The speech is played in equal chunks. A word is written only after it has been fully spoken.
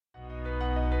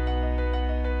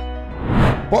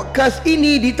Podcast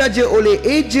ini ditaja oleh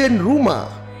ejen rumah.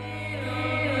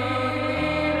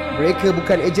 Mereka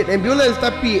bukan ejen ambulans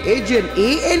tapi ejen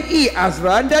ANE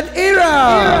Azran dan Era.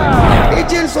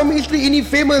 Ejen suami isteri ini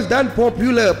famous dan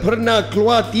popular, pernah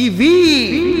keluar TV.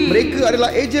 Mereka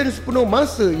adalah ejen sepenuh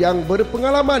masa yang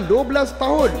berpengalaman 12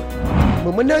 tahun,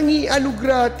 memenangi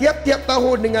anugerah tiap-tiap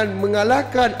tahun dengan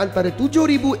mengalahkan antara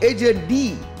 7,000 ejen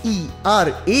di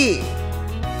ERA.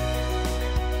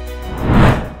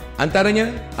 Antaranya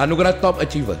anugerah Top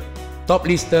Achiever, Top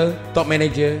Lister, Top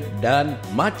Manager dan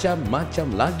macam-macam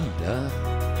lagi lah.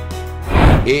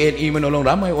 ANE menolong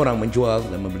ramai orang menjual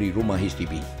dan membeli rumah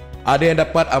HDB. Ada yang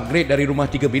dapat upgrade dari rumah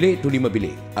 3 bilik to 5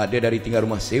 bilik. Ada dari tinggal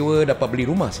rumah sewa dapat beli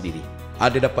rumah sendiri.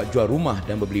 Ada dapat jual rumah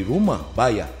dan membeli rumah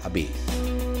bayar habis.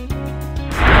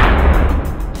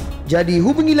 Jadi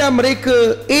hubungilah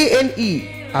mereka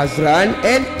ANE Azran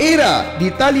and Era di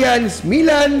talian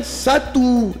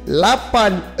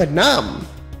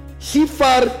 9186-0332.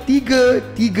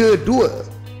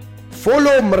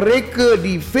 Follow mereka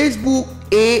di Facebook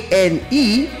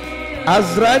ANE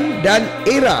Azran dan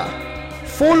Era.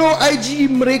 Follow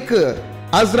IG mereka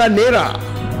Azran Era.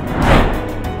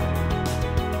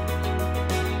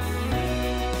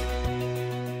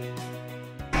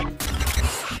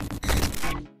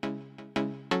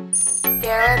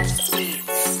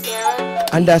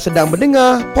 Anda sedang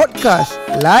mendengar podcast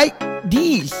Like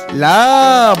This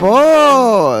lah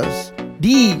bos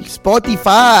di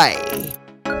Spotify.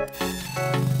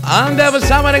 Anda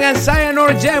bersama dengan saya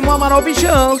Nur J. Muhammad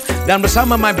Official dan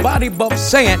bersama my buddy Bob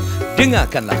Sayed.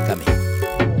 Dengarkanlah kami.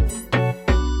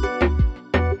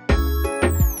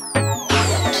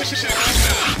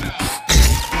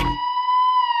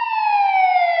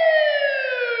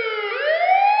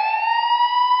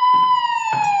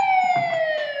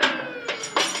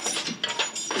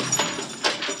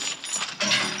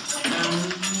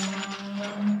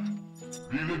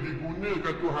 Bila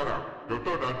digunakan tu haram.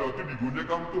 Contoh data tu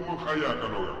digunakan untuk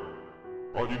mengkhayakan orang.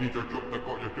 Oh jadi cocok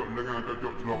tekok, cocok lengan,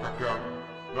 cocok celuh kakak.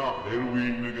 Nah,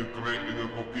 heroin dengan crack,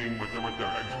 dengan cocaine, macam-macam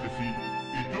ekstasi.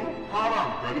 Itu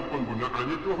haram. Kerana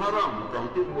penggunaannya tu haram. Bukan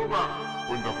untuk berobat.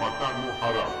 Pendapatanmu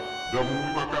haram. Dan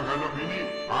makan anak bini,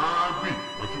 habis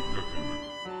masuk ke neraka.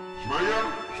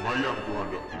 Semayang Tuhan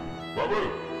tak terima. Apa?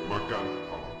 Makan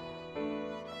haram.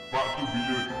 Sebab tu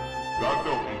bila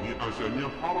dadah ini asalnya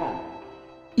haram.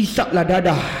 Isaplah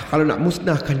dadah kalau nak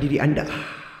musnahkan diri anda.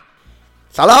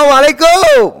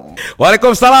 Assalamualaikum.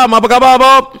 Waalaikumsalam. Apa khabar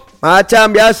Bob?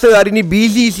 Macam biasa, hari ni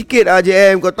busy sikit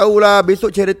JM. Kau tahulah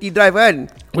besok charity drive kan.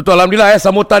 Betul, Alhamdulillah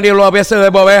sambutan dia luar biasa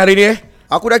Bob hari ni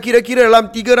Aku dah kira-kira dalam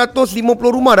 350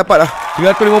 rumah dapat dah.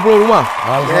 350 rumah.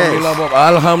 Alhamdulillah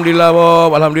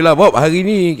Bob. Alhamdulillah Bob. Hari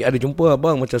ni ada jumpa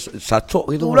abang macam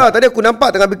sacok gitu. Itulah tadi aku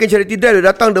nampak tengah bikin charity drive.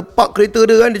 Dia datang, dia park kereta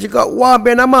dia kan. Dia cakap, wah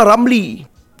band nama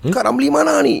Ramli. Kak Ramli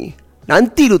mana ni?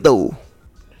 Nanti lu tahu.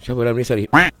 Siapa Ramli Sari?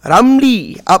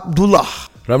 Ramli Abdullah.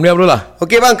 Ramli Abdullah.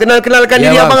 Okey bang, kenalkan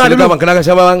diri abang dulu. Bang, kenalkan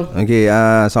siapa bang? Okey,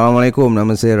 Assalamualaikum.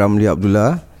 Nama saya Ramli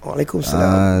Abdullah.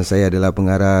 Waalaikumsalam. Saya adalah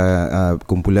pengarah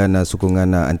kumpulan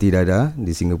sokongan anti dada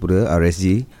di Singapura,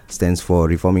 RSG, stands for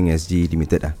Reforming SG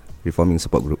Limited Reforming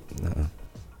Support Group.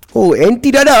 Oh,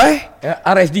 anti dada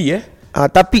RSD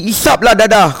tapi isaplah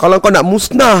dadah kalau kau nak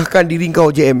musnahkan diri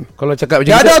kau JM. Kalau cakap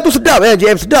macam dadah tu sedap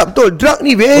JM, sedap betul. Drug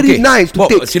ni very nice to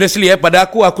take. Seriously pada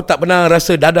aku tak pernah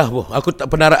rasa dadah pun.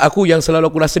 Aku yang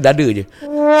selalu aku rasa dada je.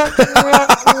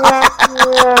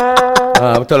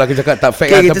 Betul lah kita cakap tak fake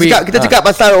okay, tapi kita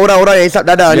cakap pasal orang-orang yang isap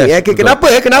dadah ni. Okay,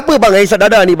 kenapa bang yang isap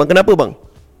dadah ni bang? Kenapa bang?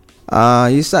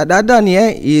 Isap dadah ni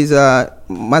is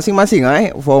masing-masing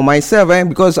for myself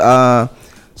because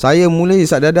saya mula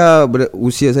isap dadah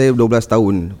usia saya 12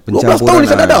 tahun. 12 tahun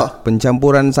isap dadah?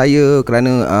 Pencampuran saya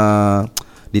kerana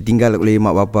ditinggal oleh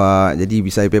mak bapak. Jadi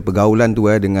saya pergaulan tu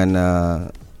dengan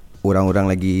orang-orang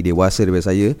lagi dewasa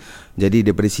daripada saya. Jadi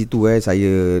daripada situ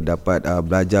saya dapat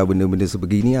belajar benda-benda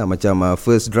sebegini macam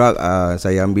first drug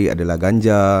saya ambil adalah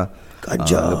ganja.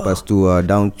 Lepas tu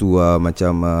down to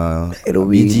macam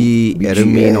biji,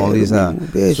 heroin, all this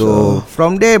So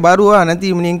from there baru nanti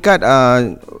meningkat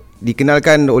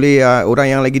dikenalkan oleh orang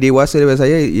yang lagi dewasa daripada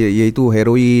saya, iaitu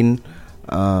heroin.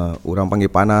 Orang panggil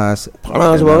panas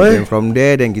bang. From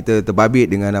there dan kita terbabit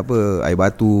dengan air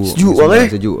batu. Sejuk bang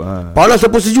sejuk. Panas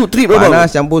campur sejuk trip bang. Panas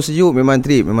campur sejuk memang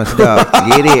trip, memang sedap.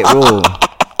 Gerik bro.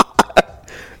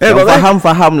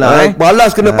 Faham lah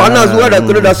balas kena panas tu dah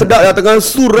kena dah sedap dah tengah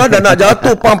sur dah nak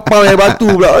jatuh pam-pam air batu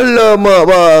pula. Alamak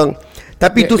bang.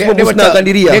 Tapi tu semua musnahkan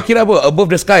diri Dia kira apa? Above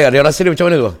the sky dia rasa dia macam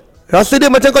mana tu? Rasa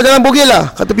dia macam kau jalan bogel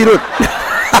lah kat tepi road.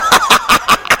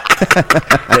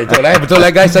 Betul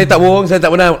lah guys, saya tak bohong, saya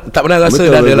tak pernah rasa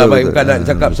dah ada lah. Bukan nak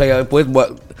cakap saya apa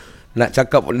buat Nak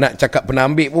cakap pernah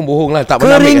ambil pun bohong lah. Tak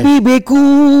pernah Kering ambil kan? bibirku,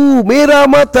 merah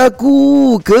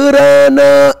mataku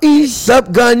kerana isap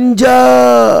ganja.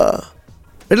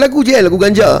 Ada lagu je lagu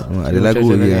ganja. Ada lagu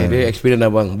dia. Dia experience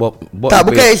abang Bob Tak,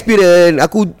 bukan experience.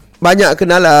 Aku banyak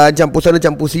kenalan, campur sana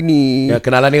campur sini. Ya,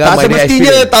 kenalan ni tak ramai, dia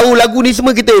semestinya experience. tahu lagu ni semua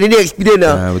kita. Ini experience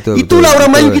lah. Betul, Itulah betul, orang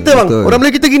Melayu betul, kita bang. betul. Orang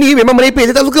Melayu kita gini memang merepek.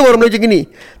 Saya tak suka orang Melayu macam gini.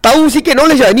 Tahu sikit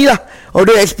knowledge lah. Inilah. Oh,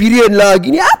 dia experience lah.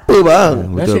 Gini apa bang?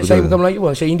 Nasib saya bukan Melayu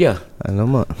bang, saya India.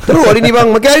 Alamak. Teruk hari ni bang.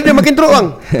 Makin hari dia makin teruk bang.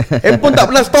 Handphone tak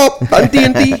pernah stop.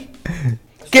 Henti.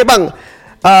 Okay bang.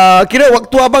 Kira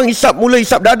waktu abang mula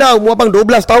isap dada umur abang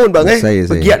 12 tahun bang Saya.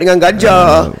 Pegiat dengan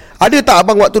ganja. Ada tak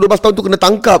abang waktu 12 tahun tu kena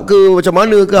tangkap ke macam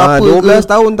mana ke apa 12 ke?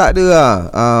 tahun tak ada lah.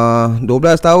 12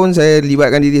 tahun saya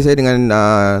libatkan diri saya dengan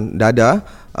dada.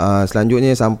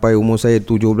 Selanjutnya sampai umur saya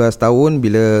 17 tahun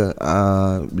bila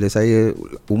saya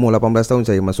umur 18 tahun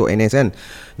saya masuk NS kan.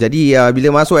 Jadi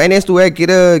bila masuk NS tu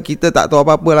kira kita tak tahu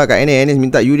apa-apa lah kat NS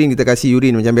minta urine, kita kasih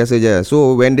urine macam biasa je.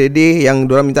 So when the day yang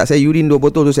diorang minta saya urine 2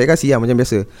 botol tu saya kasih lah macam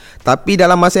biasa. Tapi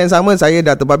dalam masa yang sama saya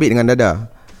dah terbabit dengan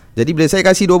dada. Jadi bila saya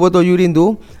kasih 2 botol urine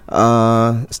tu,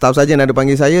 staff sarjan ada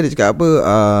panggil saya. Dia cakap apa,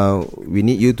 we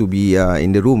need you to be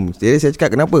in the room. Jadi saya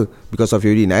cakap kenapa? Because of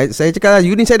urine. Saya cakap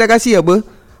urine saya dah kasih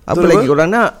apa Betul lagi apa?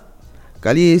 korang nak?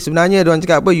 Kali sebenarnya diorang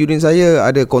cakap apa, urine saya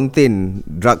ada contain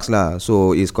drugs lah.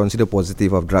 So it's considered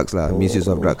positive of drugs lah, misuse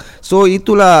of drugs. So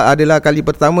itulah adalah kali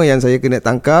pertama yang saya kena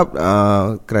tangkap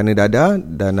kerana dada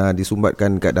dan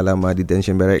disumbatkan kat dalam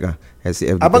detention barrack lah.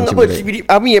 SCF Abang detention apa? barrack. CBD,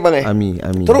 Army bang Army.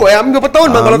 Teruk Army berapa tahun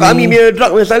bang kalau kat Army punya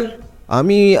drug misal?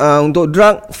 Army untuk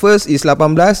drug first is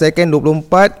 18, second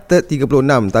 24, third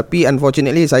 36. Tapi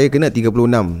unfortunately saya kena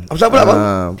 36. Pasal apa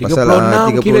bang? Pasal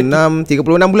 36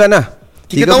 36 bulan lah.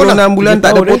 3 tahun lah. 36 bulan 3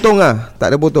 tak ada tahun, potong lah. Tak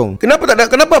ada potong. Kenapa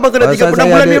abang kena 36 Pasal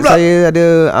bulan ni pula? saya ada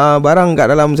barang kat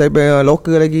dalam saya punya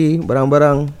locker lagi.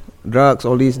 Barang-barang drugs,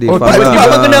 all this.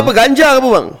 Abang kena apa? Ganja ke apa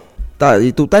bang? Tak,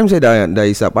 itu time saya dah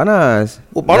isap panas.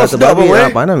 Oh, panas Dah sedap terbabit bang, lah.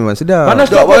 Panas memang sedap. Panas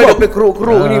tu Sedap apa bang, Bob? dia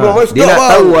keruk-keruk ni bang. Dia Sedap nak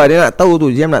bang. tahu lah. Dia nak tahu tu.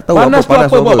 Jam nak tahu Panas apa tu panas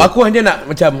apa tu Bob? apa. Aku hanya nak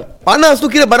macam Panas tu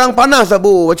kira barang panas lah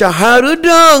bu. Macam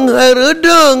haredang. Panas,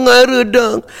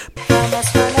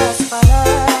 panas,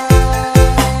 panas.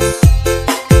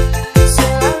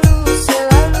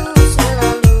 Selalu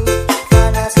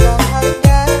panaskan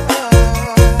harga.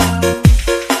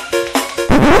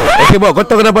 Okay Bob, kau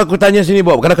tahu kenapa aku tanya sini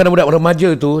Bob? Kadang-kadang budak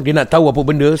remaja tu dia nak tahu apa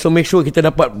benda, so make sure kita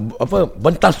dapat apa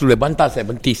bentas dulu,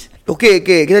 bentis. Okey.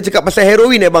 Kita cakap pasal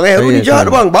heroin bang. Heroin ni Ya, jahat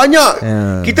betul. bang. Banyak.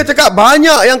 Ya. Kita cakap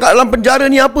banyak yang kat dalam penjara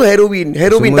ni apa heroin.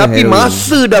 Semua Tapi heroin.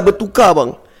 masa dah bertukar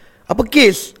bang. Apa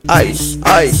kes? Ice,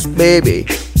 baby.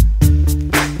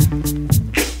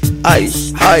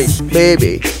 Ice,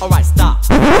 baby.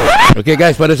 Okay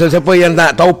guys, pada siapa yang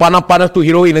nak tahu panas-panas tu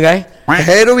heroin guys.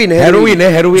 Heroin. Heroin.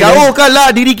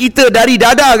 Jauhkanlah diri kita dari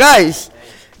dada guys.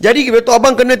 Jadi betul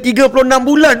abang kena 36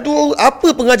 bulan tu.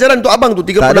 Apa pengajaran untuk abang tu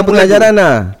 36 Tak ada bulan pengajaran tu?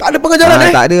 lah. Tak ada pengajaran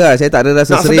Tak ada lah. Saya tak ada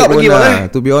rasa Nak serik sedap pun lagi, bang, lah.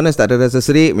 To be honest tak ada rasa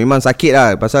serik. Memang sakit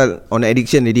lah. Pasal on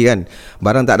addiction jadi kan.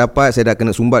 Barang tak dapat, saya dah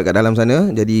kena sumbat kat dalam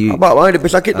sana. Jadi Abang bang dia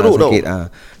sakit teruk tau. sakit,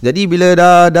 Jadi bila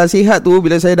dah sihat tu,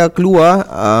 bila saya dah keluar,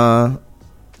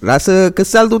 rasa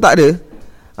kesal tu tak ada.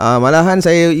 Malahan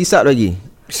saya isap lagi.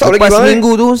 Isap Lepas lagi, bang,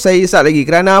 seminggu tu saya isap lagi.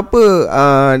 Kerana apa?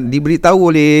 Diberitahu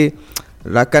oleh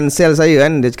rakan sel saya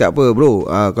kan. Dia cakap apa, bro,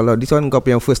 kalau this one kau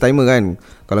punya first timer kan,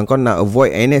 kalau kau nak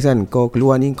avoid NS kan, kau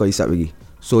keluar ni kau isap lagi.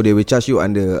 So they will charge you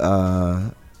under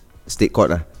state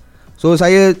court lah. So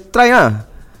saya try lah.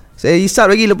 Saya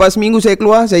isap lagi. Lepas seminggu saya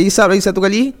keluar, saya isap lagi satu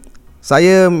kali.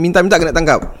 Saya minta-minta kena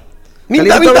tangkap.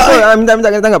 Minta-minta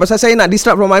kena tangkap. Pasal saya nak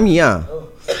disrupt from army lah.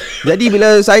 Jadi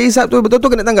bila saya isap tu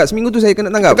betul-betul kena tangkap. Seminggu tu saya kena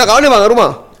tangkap. Dekat kat mana bang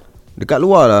rumah? Dekat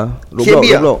luar lah.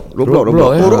 CB lah?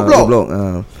 Roadblock.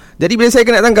 Jadi bila saya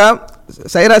kena tangkap,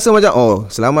 saya rasa macam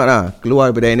selamat lah,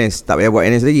 keluar daripada NS. Tak payah buat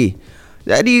NS lagi.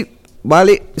 Jadi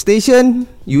balik station,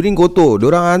 urine kotor.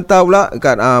 Diorang hantar pula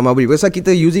kat Mabri. Pasal kita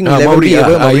using level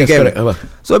 3 Mabri camp.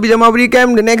 So bila Mabri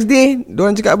camp, the next day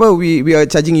diorang cakap apa, we are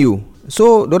charging you.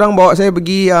 So diorang bawa saya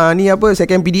pergi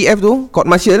second PDF tu, court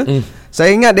martial.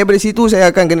 Saya ingat daripada situ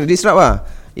saya akan kena disrupt lah.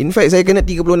 In fact saya kena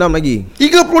 36 lagi.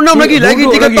 36 lagi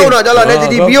 3 tahun nak jalan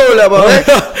jadi biol lah bang.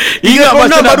 Ingat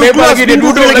masa nak bebas lagi, dia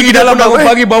duduk lagi dalam bangun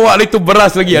pagi, bawa itu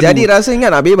beras lagi. Jadi rasa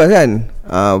ingat nak bebas kan,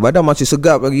 badan masih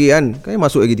segap lagi kan. Kan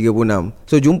masuk lagi 36.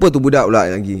 So jumpa tu budak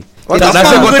pula lagi. Tak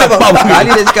rasa kau tak faham. Kali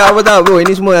dia cakap apa tahu bro,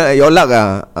 ini semua your luck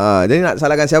lah. Jadi nak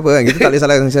salahkan siapa kan? Kita tak boleh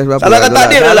salahkan siapa. Salahkan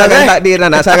takdir lah, Salahkan takdir lah.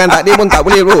 Nak salahkan takdir pun tak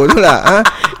boleh bro. Betul tak?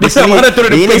 Dia sama ada turun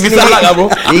dia salah lah bro.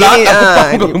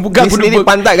 Bukan sendiri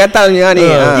pantat gatalnya ni.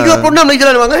 36 lagi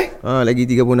jalan bang Lagi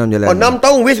 36 jalan. 6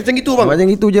 tahun waste macam gitu bang. Macam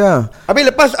gitu je. Habis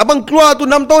lepas abang keluar tu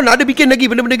 6 tahun ada bikin lagi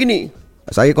benda-benda gini.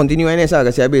 Saya continue NS lah.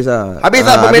 Kasih habis lah. Habis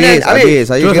lah permainan. Habis.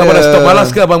 Saya Terus abang dah stop malas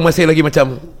ke abang masih lagi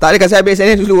macam? Tak ada, kasih habis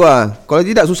NS dulu lah. Kalau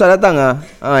tidak susah datang lah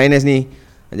NS ni.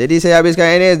 Jadi saya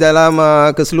habiskan NS dalam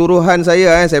keseluruhan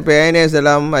saya. Saya pergi NS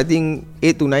dalam I think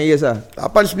 8 to 9 years lah.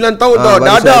 8-9 tahun tau. baru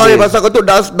Dada saya ni habis. pasal kau tu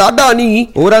dada ni.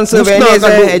 Orang serve musnahkan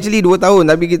NS tu. actually 2 tahun.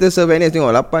 Tapi kita serve NS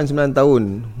tengok 8-9 tahun.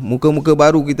 Muka-muka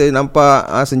baru kita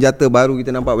nampak, senjata baru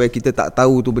kita nampak, where kita tak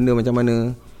tahu tu benda macam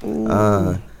mana.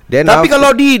 Then Tapi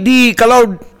kalau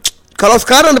kalau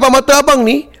sekarang depan mata abang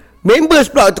ni, members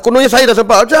pula kononnya saya dah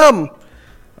sempat macam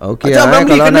okay, macam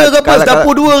Ramli kalau kena nak- ke apa, kalau-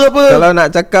 dapur dua ke apa. Kalau nak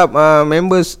cakap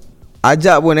members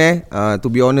ajak pun to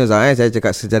be honest saya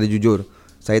cakap secara jujur,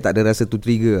 saya tak ada rasa tu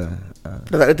trigger.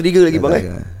 Dah tak ada trigger lagi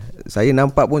bang Saya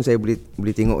nampak pun saya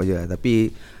boleh tengok je.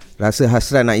 Tapi rasa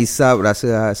hasrat nak isap,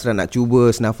 rasa hasrat nak cuba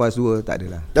senafas dua, tak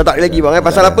adalah. Dah tak ada lagi bang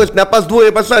pasal apa napas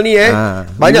dua pasal ni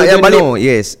banyak we yang wouldn't balik know.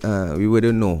 Yes, we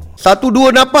wouldn't know.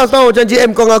 1-2 napas tau macam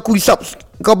JM kau ngaku isap.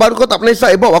 Kau baru kau tak pernah isap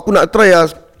Bob aku nak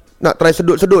try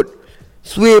sedut-sedut.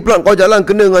 Sway pula kau jalan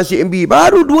kena dengan CMB.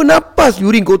 Baru 2 napas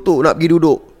urine kotor nak pergi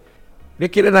duduk. Dia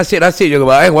kira nasib-nasib juga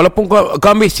bang Walaupun kau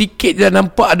ambil sikit je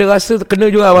nampak ada rasa kena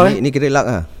juga bang Ni kira luck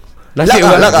lah. Nasib Lak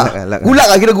juga. lah. Gulak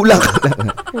lah kira gulak.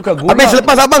 Bukan gula. Habis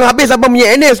selepas abang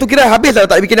punya NS tu kira habis lah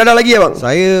tak bikin dada lagi abang.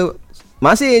 Saya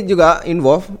masih juga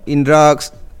involved in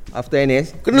drugs after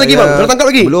NS. Kena lagi, bang? Kena tangkap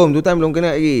lagi? Belum, tu time belum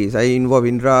kena lagi. Saya involved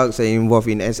in drugs, saya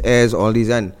involved in SS, all this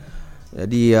kan.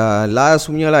 Jadi last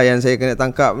punya lah yang saya kena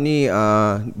tangkap ni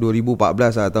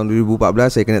 2014 lah. Tahun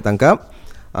 2014 saya kena tangkap.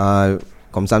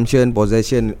 Consumption,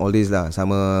 possession, all this lah.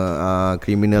 Sama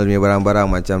criminal punya barang-barang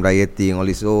macam rioting, all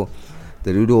this. So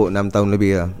terduduk 6 tahun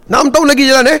lebih lah. 6 tahun lagi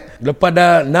jalan Lepas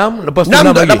dah 6, lepas tu 6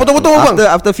 6 lagi. dah potong-potong bang.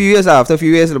 After few years lah. After few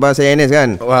years lepas saya NS kan.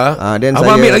 Wah. Then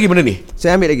Abang ambil lagi benda ni?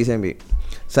 Saya ambil.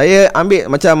 Saya ambil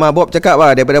macam Bob cakap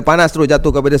lah, daripada panas terus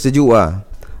jatuh kepada sejuk lah.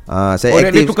 Saya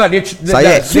dia aktif. tukar, dia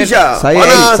switch lah. Saya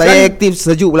Panas saya kan? aktif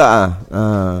sejuk pula.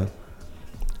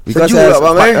 Because Sejuk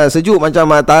lah, bang, sejuk macam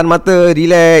tahan mata,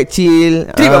 relax, chill.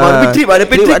 Trip abang, lebih trip ada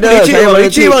trip ada. leceh Saya bang, boleh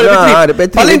leceh bang, trip. ada Ada trip.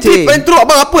 trip Paling leceh. trip paling teruk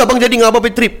abang apa abang jadi dengan abang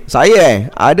trip? Saya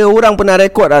ada orang pernah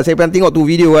rekod lah. Saya pernah tengok tu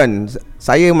video kan.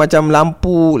 Saya macam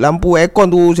lampu aircon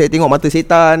tu saya tengok mata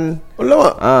setan.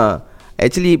 Alamak.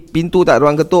 Actually pintu tak ada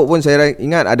orang ketuk pun. Saya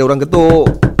ingat ada orang ketuk.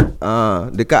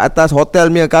 Dekat atas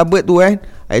hotel punya cupboard tu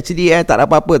actually tak ada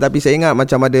apa-apa. Tapi saya ingat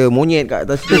macam ada monyet kat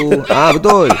atas tu.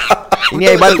 Betul. Ini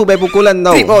air batu air pukulan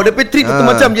tau. Trip dia trip tu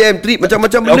macam JM trip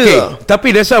macam-macam benda. Okey,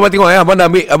 tapi dasar abang tengok abang dah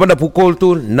ambil, abang dah pukul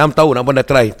tu 6 tahun abang dah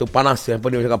try. Tu panas apa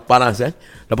dia cakap panas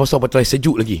Lepas tu abang try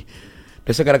sejuk lagi.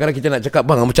 Dasar kadang-kadang kita nak cakap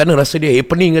bang macam mana rasa dia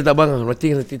happening ke tak bang?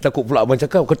 Nanti takut pula abang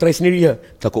cakap kau try sendiri lah.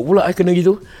 Takut pula kena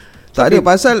gitu. Tak ada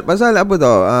pasal apa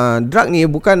tau. Drug ni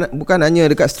bukan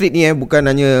hanya dekat street ni bukan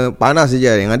hanya panas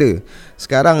saja yang ada.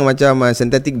 Sekarang macam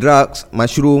synthetic drugs,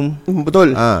 mushroom.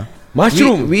 Betul.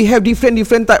 Mushroom. We have different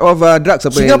type of drugs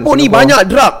apa Singapura ni banyak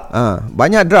drug.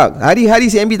 banyak drug. Hari-hari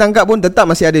CMB tangkap pun tetap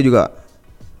masih ada juga.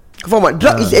 Kau faham tak?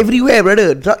 Drug is everywhere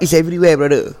brother. Drug is everywhere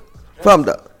brother. Faham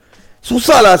tak?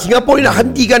 Susah lah Singapura ni nak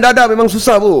hentikan dada memang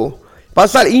susah bro.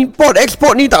 Pasal import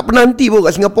export ni tak pernah henti bro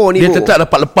kat Singapura ni Dia bro. tetap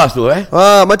dapat lepas tu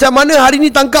Macam mana hari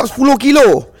ni tangkap 10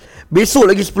 kilo,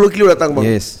 besok lagi 10 kilo datang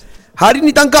bang. Yes. Hari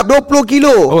ni tangkap 20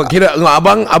 kilo. Oh kira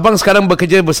abang sekarang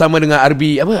bekerja bersama dengan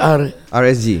RB apa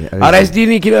RSG.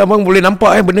 RSD ni kira abang boleh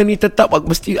nampak benda ni tetap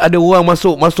mesti ada orang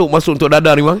masuk untuk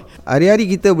dada ni bang. Hari-hari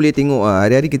kita boleh tengok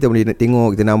hari-hari kita boleh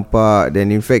tengok, kita nampak.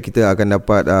 Dan in fact kita akan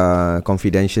dapat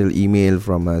confidential email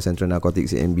from Central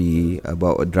Narcotics CMB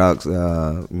about drugs,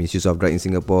 misuse of drug in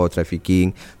Singapore,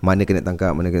 trafficking, mana kena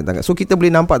tangkap. So kita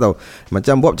boleh nampak tau.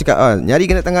 Macam Bob cakap nyari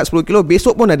kena tangkap 10 kilo,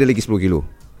 besok pun ada lagi 10 kilo.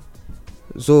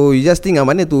 So you just think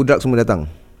mana tu drug semua datang.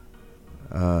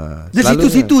 Dia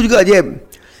situ-situ juga Jem.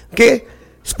 Okay,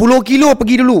 10 kilo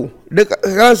pergi dulu.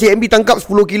 Sekarang CMB tangkap 10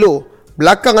 kilo.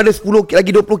 Belakang ada 10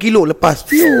 lagi 20 kilo lepas.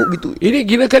 Fiu gitu. Ini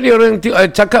kira kan dia orang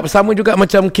cakap sama juga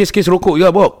macam kes-kes rokok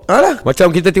juga Bob. Alah. Macam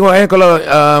kita tengok kalau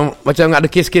macam ada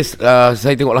kes-kes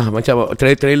saya tengoklah macam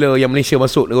trailer yang Malaysia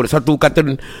masuk satu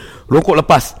karton rokok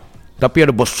lepas. Tapi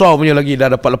ada besar punya lagi dah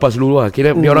dapat lepas dulu lah.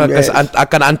 Kira dia orang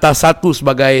akan hantar satu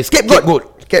sebagai scapegoat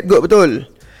betul.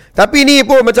 Tapi ni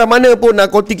pun macam mana pun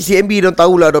narkotik CMB dia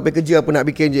tahulah dia kerja apa nak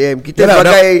bikin JM. Kita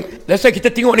sebagai that's why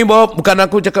kita tengok ni Bob, bukan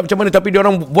aku cakap macam mana tapi dia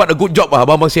orang buat a good job lah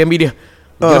abang CMB dia.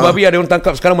 Gila babi ada orang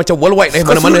tangkap sekarang macam worldwide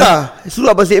mana-mana. Selut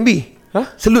abang CMB. Ha?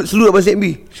 Selut abang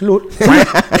CMB. Selut.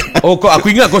 Oh kau aku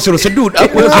ingat kau suruh sedut.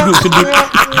 Apa sedut.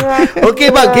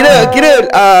 Okey bang, kira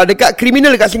dekat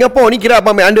kriminal dekat Singapura ni, kira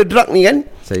abang main under drug ni kan?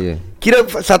 Saya. Kira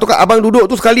satu kat abang duduk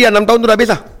tu sekali 6 tahun tu dah habis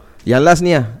lah. Yang last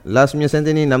ni lah. Last punya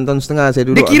sentence ni 6 tahun setengah saya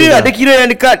duduk. Dia kira yang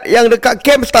dekat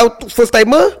camp first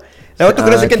timer. Lepas tu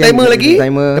kena second timer lagi.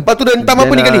 Lepas tu dia hentam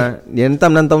apa ni kali? Dia hentam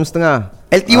 6 tahun setengah.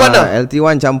 LT1 lah.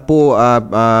 LT1 campur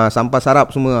sampah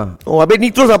sarap semua. Oh, habis ni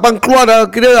terus abang keluar dah.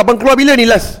 Kira abang keluar bila ni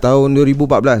last? Tahun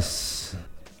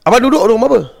 2014. Abang duduk rumah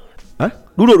apa? Ha?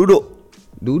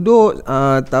 Duduk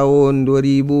tahun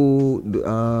 2000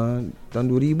 tahun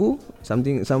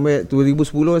 2000 somewhere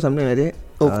 2010 something like that.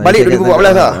 Oh, balik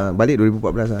 2014 lah. Balik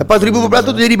 2014 lah. Lepas 2014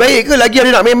 tu jadi baik ke? Lagi ada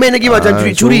nak main-main lagi macam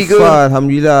curi-curi so ke? far,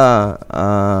 alhamdulillah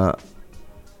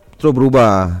terus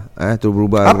berubah.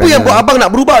 Apa yang buat abang nak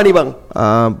berubah ni bang?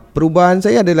 Perubahan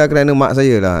saya adalah kerana mak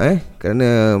saya lah.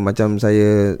 Kerana macam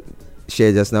saya share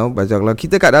just now, macam kalau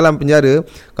kita kat dalam penjara,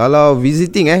 kalau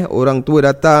visiting orang tua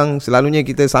datang, selalunya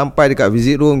kita sampai dekat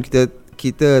visit room,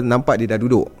 kita nampak dia dah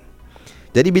duduk.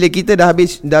 Jadi bila kita dah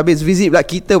habis visit pula,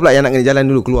 kita pula yang nak kena jalan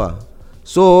dulu keluar.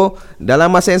 So dalam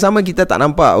masa yang sama kita tak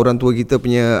nampak orang tua kita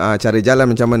punya cara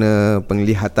jalan macam mana,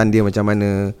 penglihatan dia macam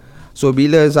mana. So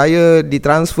bila saya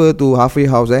ditransfer to halfway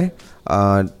house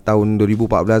tahun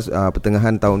 2014,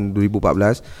 pertengahan tahun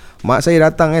 2014, mak saya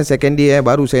datang second day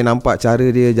baru saya nampak cara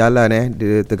dia jalan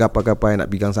dia tergapai-gapai nak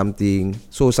pegang something.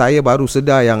 So saya baru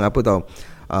sedar yang apa tau,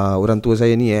 orang tua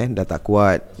saya ni dah tak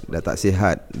kuat, dah tak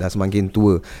sihat, dah semakin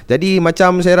tua. Jadi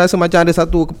macam saya rasa macam ada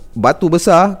satu batu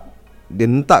besar dia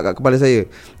hentak kat kepala saya.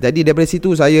 Jadi daripada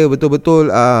situ saya betul-betul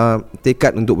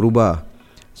tekad untuk berubah.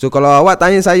 So kalau awak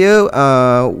tanya saya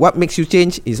what makes you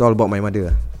change, is all about my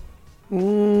mother.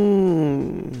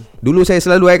 Dulu saya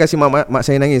selalu kasih mak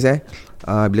saya nangis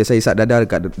bila saya isap dadar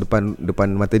dekat depan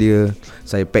mata dia,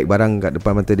 saya pack barang kat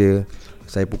depan mata dia,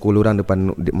 saya pukul orang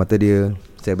depan mata dia,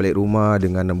 saya balik rumah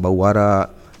dengan bau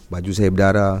arak, baju saya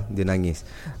berdarah, dia nangis.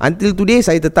 Until today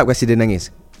saya tetap kasih dia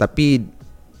nangis. Tapi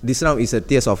this now is a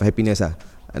tears of happiness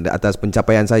atas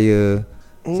pencapaian saya.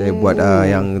 Saya buat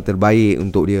yang terbaik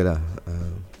untuk dia lah.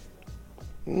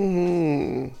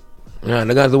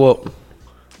 Dengar tu Bob.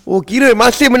 Oh, kira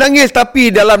masih menangis tapi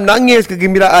dalam nangis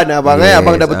kegembiraan abang. Yes,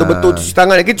 abang dah betul-betul cuci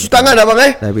tangan. Kita cuci tangan abang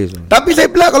Habis. Tapi saya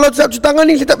pula kalau cuci tangan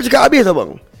ni saya tak bercakap habis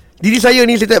abang. Diri saya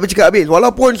ni saya tak bercakap habis.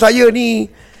 Walaupun saya ni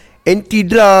anti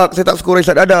drug, saya tak suka orang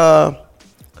isap dada.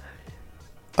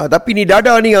 Tapi ni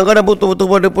dada ni kadang-kadang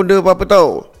betul-betul apa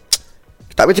tahu.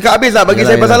 Tak boleh cakap habis lah. Bagi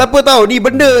saya pasal apa tahu, ni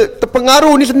benda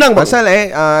terpengaruh ni senang bang. Pasal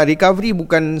recovery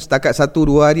bukan setakat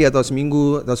 1-2 hari atau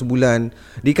seminggu atau sebulan.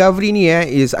 Recovery ni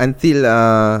is until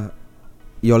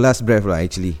your last breath lah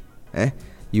actually.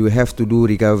 You have to do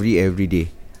recovery every day.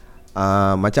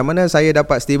 Macam mana saya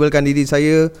dapat stablekan diri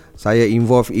saya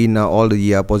involve in all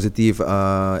the positive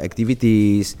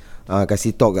activities,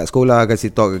 kasih talk kat sekolah,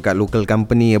 kasih talk kat local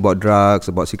company about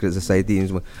drugs, about secret society ni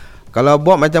semua. Kalau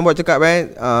Bob macam Bob cakap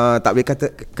tak boleh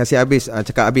kasih habis,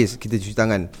 cakap habis kita cuci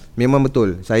tangan. Memang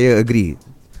betul, saya agree.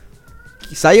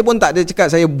 Saya pun tak ada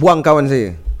cakap saya buang kawan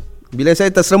saya. Bila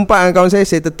saya terserempak dengan kawan saya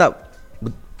tetap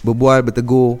berbual,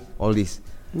 bertegur, all this.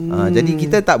 Jadi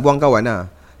kita tak buang kawan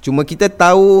lah. Cuma kita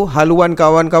tahu haluan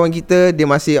kawan-kawan kita, dia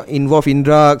masih involve in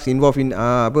drugs, involve in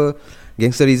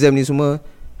gangsterism ni semua.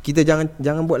 Kita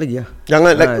jangan buat lagi lah.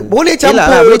 Jangan boleh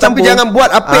campur, boleh tapi jangan buat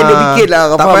apa yang dia fikir lah.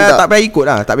 Tak payah ikut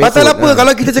lah. Pasal apa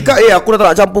kalau kita cakap aku dah tak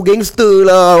nak campur gangster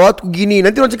lah, waktu gini,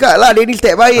 nanti orang cakap lah dia ni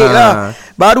step baik lah,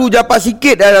 baru dapat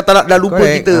sikit dah lupa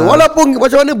kita. Walaupun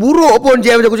macam mana buruk pun,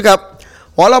 macam aku cakap,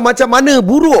 walau macam mana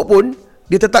buruk pun,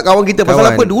 dia tetap kawan kita. Pasal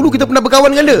apa, dulu kita pernah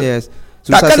berkawan dengan dia.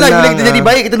 Takkanlah bila kita jadi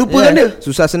baik kita lupakan dia.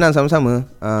 Susah senang sama-sama.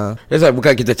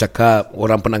 Bukan kita cakap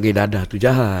orang penagih dadah tu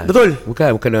jahat. Betul.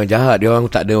 Bukan orang jahat. Dia orang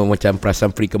tak ada macam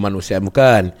perasaan free kemanusiaan,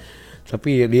 bukan.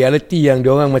 Tapi realiti yang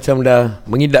dia orang macam dah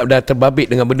mengidap, dah terbabit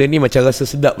dengan benda ni, macam rasa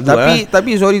sedap tu.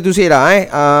 Tapi sorry to say lah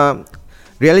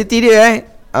realiti dia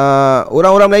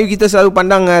orang-orang Melayu kita selalu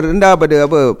pandang rendah pada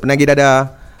penagih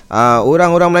dadah.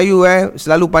 Orang-orang Melayu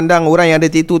selalu pandang orang yang ada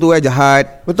tattoo tu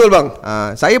jahat. Betul bang.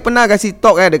 Saya pernah kasih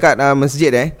talk dekat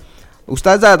masjid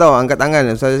Ustazah tahu angkat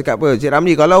tangan. Ustazah cakap apa, Cik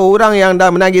Ramli, kalau orang yang dah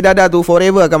menagih dada tu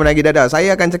forever akan menagih dada.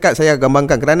 Saya akan cakap, saya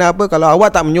kembangkan. Kerana apa? Kalau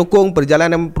awak tak menyokong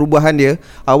perjalanan perubahan dia,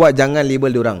 awak jangan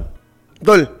label dia orang.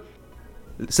 Betul.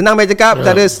 Senang saya cakap,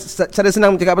 cara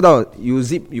senang cakap apa tahu? You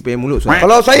zip you punya mulut.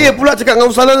 Kalau saya pula cakap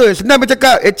dengan Ustazah senang saya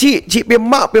cakap, cik punya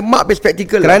mak punya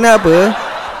spectacle. Kerana apa?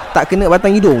 Tak kena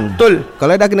batang hidung. Betul.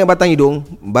 Kalau dah kena batang hidung,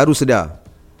 baru sedar.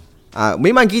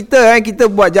 Memang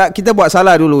kita buat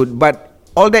salah dulu, but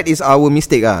all that is our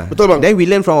mistake lah. Betul, bang. Then we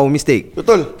learn from our mistake.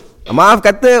 Betul. Maaf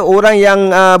kata orang yang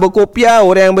berkopiah,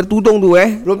 orang yang bertudung tu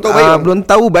Belum tahu baik, bang. belum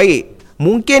tahu baik.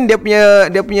 Mungkin dia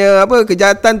punya apa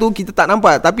kejahatan tu kita tak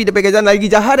nampak, tapi dia punya kejahatan lagi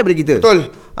jahat daripada kita.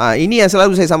 Betul. Ini yang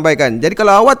selalu saya sampaikan. Jadi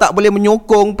kalau awak tak boleh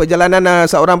menyokong perjalanan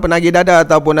seorang penagih dada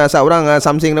ataupun seorang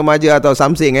samsing remaja atau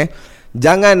samsing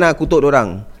jangan kutuk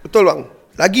orang. Betul, bang.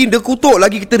 Lagi dia kutuk,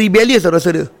 lagi kita rebellious rasa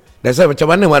dia. Dasar macam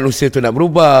mana manusia tu nak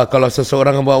berubah? Kalau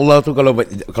seseorang hamba Allah tu kalau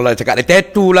cakap dia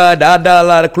tattoo lah, dada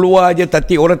lah, keluar je,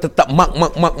 tapi orang tetap mak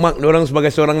orang sebagai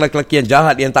seorang lelaki yang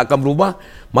jahat yang tak akan berubah,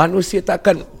 manusia tak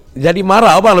akan jadi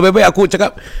marah, bang. Lebih baik aku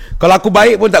cakap kalau aku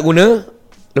baik pun tak guna,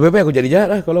 lebih baik aku jadi jahat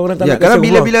lah kalau orang tak nak. Kerana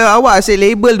bila awak asyik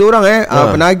label diorang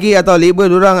penagih atau label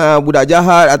diorang budak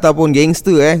jahat ataupun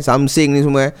gangster samsing ni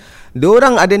semua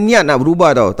diorang ada niat nak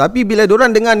berubah tau. Tapi bila diorang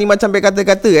dengar ni macam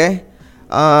kata-kata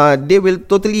they will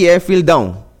totally feel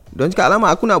down. Diorang cakap,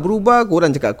 alamak aku nak berubah,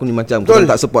 korang cakap aku ni macam, korang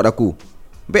tak support aku,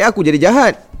 baik aku jadi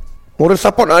jahat. Moral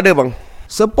support ada, bang.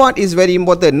 Support is very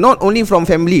important. Not only from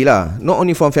family lah, not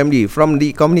only from family, from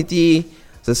the community,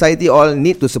 society, all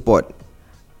need to support.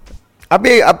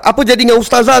 Habis apa jadi dengan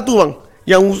ustazah tu, bang?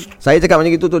 Yang saya cakap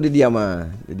macam itu tu dia diam lah.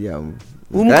 Dia diam.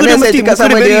 Muka Kerana dia saya mesti- cakap muka sama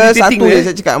dia dia, very irritating, satu dia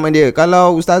saya cakap sama dia, kalau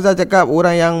ustazah cakap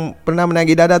orang yang pernah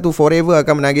menagih dada tu forever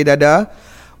akan menagih dada,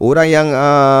 orang yang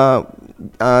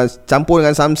campur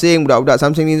dengan samsing, budak-budak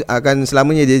samsing ni akan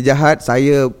selamanya dia jahat,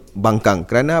 saya bangkang.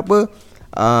 Kerana apa?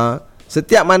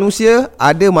 Setiap manusia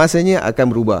ada masanya akan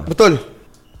berubah. betul.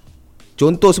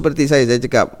 Contoh seperti saya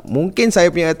cakap, mungkin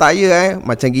saya punya attire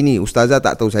macam gini, ustazah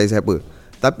tak tahu saya siapa.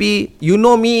 Tapi you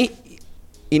know me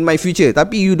in my future,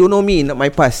 tapi you don't know me in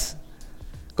my past.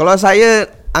 Kalau saya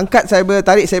angkat, saya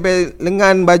tarik saya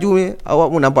lengan baju ni, awak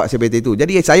pun nampak saya punya tattoo.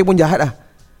 Jadi saya pun jahat lah.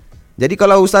 Jadi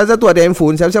kalau ustazah tu ada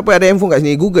handphone, siapa-siapa ada handphone kat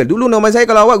sini, Google. Dulu nama saya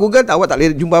kalau awak Google, awak tak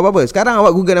boleh jumpa apa-apa. Sekarang awak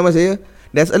Google nama saya.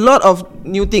 There's a lot of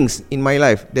new things in my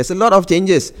life. There's a lot of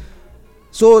changes.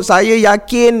 So saya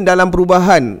yakin dalam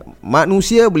perubahan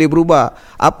manusia boleh berubah.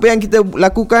 Apa yang kita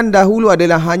lakukan dahulu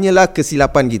adalah hanyalah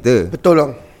kesilapan kita. Betul,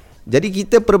 bang. Jadi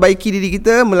kita perbaiki diri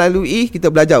kita melalui kita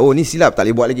belajar, oh ni silap, tak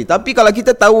boleh buat lagi. Tapi kalau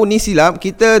kita tahu ni silap,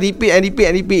 kita repeat and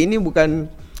repeat, ini bukan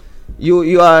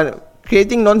you are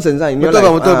creating nonsense lah in your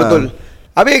Betul, life. bang. Betul.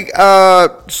 Habis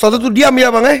ustazah tu diam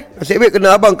ya, bang. Nasib baik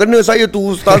kena abang, kena saya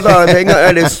tu ustazah. Saya ingat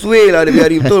ada sway lah dia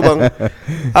hari. Betul, bang.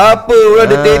 Apa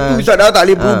orang ada tattoo hisap dada tak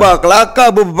boleh berubah.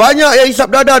 Kelakar banyak yang hisap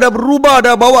dada dah berubah,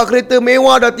 dah bawa kereta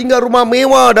mewah, dah tinggal rumah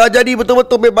mewah, dah jadi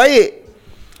betul-betul baik.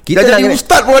 Kita dah jadi nak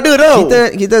ustaz pun ada tau.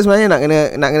 Kita sebenarnya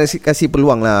nak kena kasih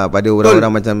peluang lah pada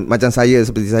orang-orang macam saya,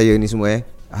 seperti saya ni semua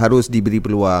harus diberi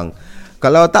peluang.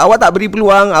 Kalau awak tak beri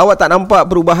peluang, awak tak nampak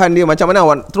perubahan dia macam mana,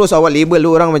 terus awak label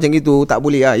orang macam gitu, tak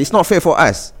boleh lah. It's not fair for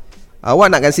us. Awak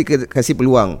nak kasih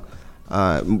peluang.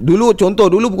 Dulu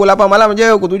pukul 8 malam je,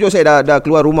 pukul 7 saya dah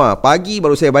keluar rumah. Pagi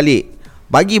baru saya balik.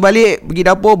 Pagi balik, pergi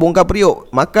dapur, bongkar periuk,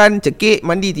 makan, cekik,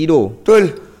 mandi, tidur.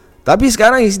 Betul. Tapi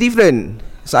sekarang is different.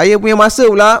 Saya punya masa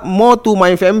pula more to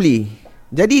my family.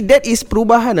 Jadi that is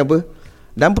perubahan apa?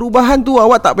 Dan perubahan tu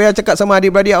awak tak payah cakap sama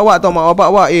adik-beradik awak atau mak bapak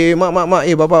awak, mak,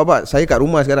 bapak, saya kat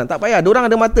rumah sekarang. Tak payah, diorang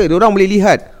ada mata, diorang boleh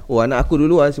lihat. Oh, anak aku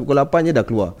dulu pukul 8 je dah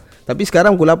keluar. Tapi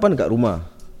sekarang pukul 8 kat rumah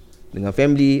dengan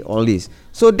family, all this.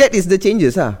 So that is the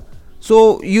changes lah.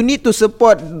 So you need to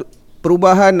support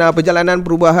perubahan, perjalanan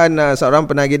perubahan seorang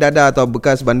penagih dada atau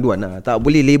bekas banduan lah. Tak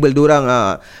boleh label diorang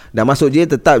dah masuk jail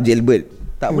tetap jailbird.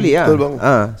 Tak boleh lah. Betul, bang.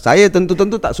 Saya tentu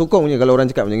tak sokongnya kalau orang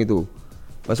cakap macam itu.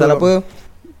 Pasal betul, apa?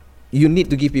 You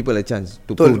need to give people a chance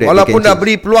to betul. prove that Walaupun they can dah change.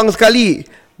 beri peluang sekali,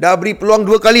 dah beri peluang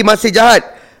 2 kali masih jahat,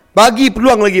 bagi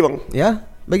peluang lagi, bang. Ya,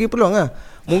 bagi peluang lah.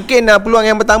 Mungkin peluang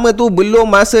yang pertama tu belum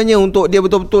masanya untuk dia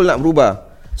betul-betul nak berubah.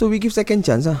 So we give second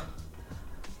chance lah.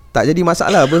 Tak jadi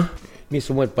masalah apa. Ni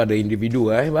semua pada individu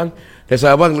bang.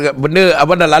 Dasar abang benda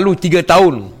abang dah lalu 3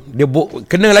 tahun. Dia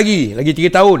kena lagi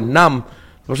 3 tahun, 6.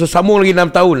 Lepas tu sambung lagi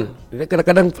 6 tahun.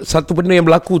 Kadang-kadang satu benda yang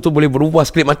berlaku tu boleh berubah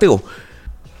sekelip mata.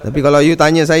 Tapi kalau you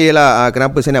tanya saya lah,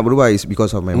 kenapa saya nak berubah, is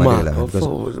because of my mother lah.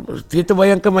 Kita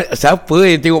bayangkan siapa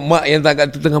yang tengok mak yang tak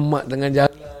kat tu tengah jalan.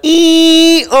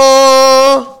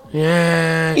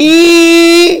 Ya.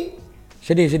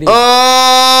 Sedih.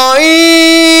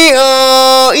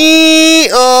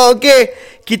 Okey,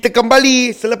 kita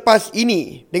kembali selepas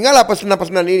ini. Dengarlah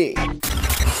pesanan-pesanan ini.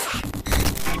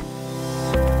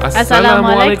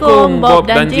 Assalamualaikum Bob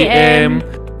dan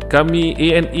JM. Kami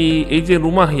A&E, ejen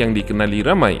rumah yang dikenali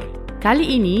ramai.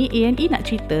 Kali ini A&E nak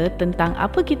cerita tentang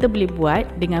apa kita boleh buat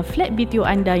dengan flat BTO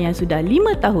anda yang sudah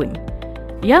 5 tahun.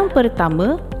 Yang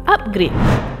pertama, upgrade.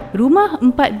 Rumah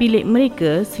 4 bilik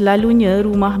mereka, selalunya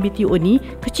rumah BTO ni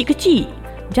kecil-kecil.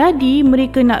 Jadi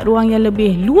mereka nak ruang yang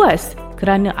lebih luas.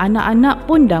 kerana anak-anak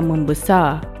pun dah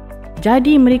membesar.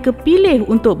 Jadi mereka pilih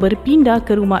untuk berpindah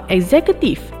ke rumah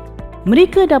eksekutif.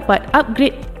 Mereka dapat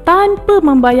upgrade tanpa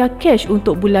membayar cash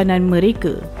untuk bulanan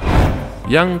mereka.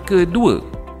 Yang kedua,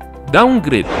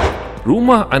 downgrade.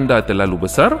 Rumah anda terlalu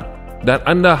besar dan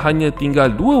anda hanya tinggal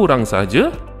 2 orang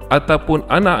sahaja ataupun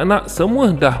anak-anak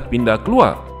semua dah pindah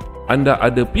keluar. Anda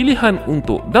ada pilihan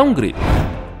untuk downgrade.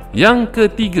 Yang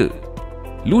ketiga,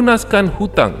 lunaskan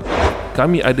hutang.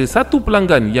 Kami ada satu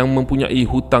pelanggan yang mempunyai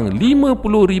hutang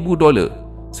 $50,000.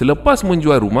 Selepas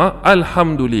menjual rumah,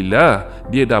 Alhamdulillah,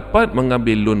 dia dapat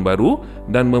mengambil loan baru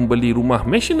dan membeli rumah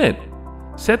maisonette.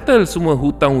 Settle semua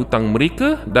hutang-hutang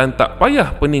mereka dan tak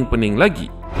payah pening-pening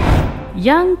lagi.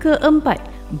 Yang keempat,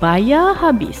 bayar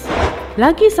habis.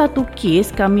 Lagi satu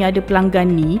kes kami ada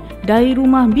pelanggan ni dari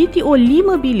rumah BTO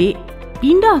 5 bilik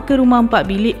pindah ke rumah 4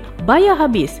 bilik, bayar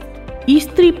habis.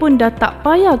 Isteri pun dah tak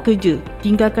payah kerja,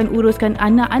 tinggalkan uruskan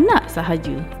anak-anak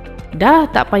sahaja. Dah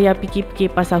tak payah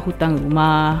fikir-fikir pasal hutang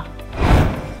rumah.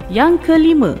 Yang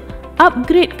kelima,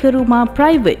 upgrade ke rumah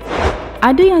private.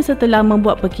 Ada yang setelah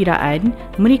membuat perkiraan,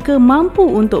 mereka mampu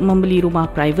untuk membeli rumah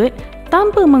private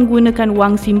tanpa menggunakan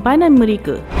wang simpanan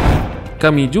mereka.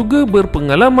 Kami juga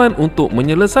berpengalaman untuk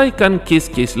menyelesaikan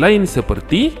kes-kes lain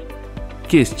seperti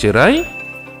kes cerai,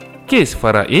 kes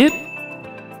faraid,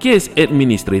 kes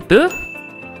administrator,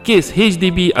 kes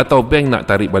HDB atau bank nak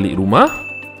tarik balik rumah,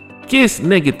 kes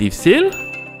negative sale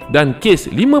dan kes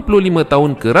 55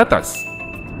 tahun ke atas.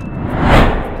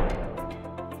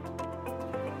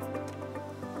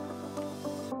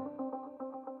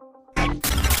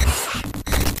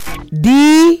 D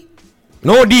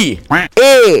No D. A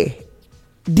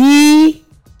D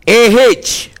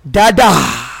AH. dadah,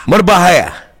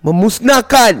 Berbahaya.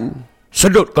 memusnahkan.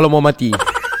 Sedut kalau mau mati.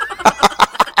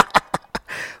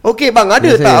 Okey bang, ada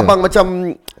Biasa tak je. abang macam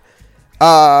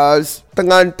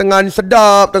tengah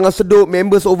sedap, tengah sedup,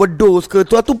 members overdose ke?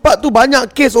 Tu part tu banyak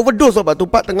kes overdose abang. Tu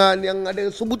part tengah yang ada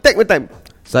Subutex punya time.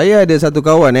 Saya ada satu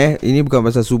kawan ini bukan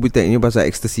pasal Subutex, ini pasal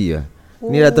ecstasy lah.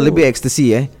 Ini dah terlebih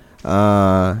ecstasy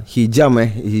he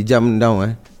jump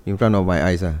down in front of my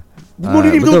eyes lah. Bunuh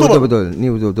diri betul-betul, bang? betul. Ni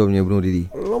betul-betul punya bunuh diri.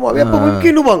 Alamak, apa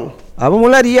mungkin tu bang? Abang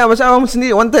mula dia pasal abang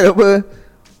sendiri wanted apa.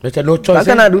 Macam no choice.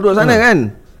 Takkan nak duduk sana kan.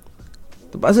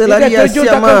 Terpaksa Dia lari dah terjun,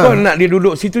 siam takkan kau lah. nak dia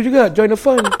duduk situ juga. Join the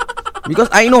fun. Because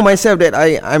I know myself that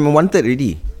I'm wanted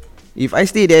already. If I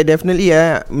stay there, definitely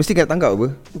mesti kena tangkap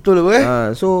apa. Betul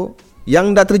apa So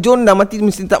yang dah terjun dah mati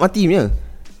mesti tak mati punya.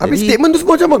 Habis Jadi, statement tu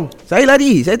semua macam bang? saya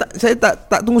lari. Saya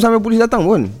tak tunggu sampai polis datang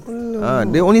pun.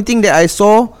 The only thing that I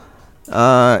saw,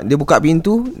 dia buka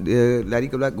pintu, dia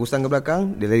lari ke belakang, gostan ke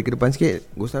belakang, dia lari ke depan sikit,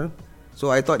 gostan. So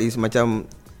I thought it's macam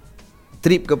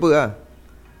trip ke apa lah.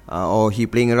 Or he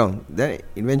playing around. Then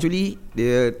eventually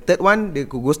the third one, dia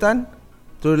gostan,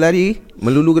 terus lari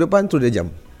melulu ke depan, terus dia jump.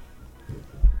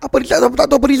 Apa dia tak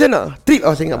tahu apa reason lah? Trip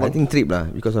saya ingat I bang. think trip lah,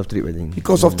 because of trip I think.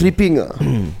 Because of tripping lah.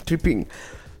 Tripping.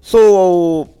 So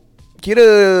kira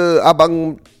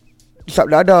abang isap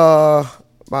dadah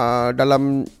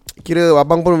dalam, kira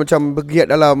abang pun macam bergiat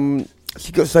dalam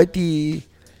secret society.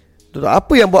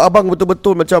 Apa yang buat abang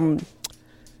betul-betul macam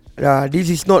this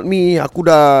is not me, aku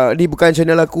dah, ni bukan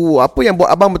channel aku. Apa yang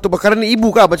buat abang betul kerana ibu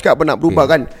kah abang cakap apa nak berubah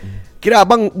kan? Kira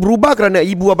abang berubah kerana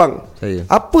ibu abang. Saya.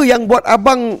 Apa yang buat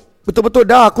abang betul-betul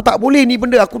dah aku tak boleh ni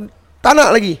benda, aku tak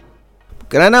nak lagi?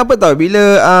 Kerana apa tau, bila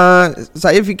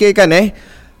saya fikirkan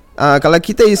kalau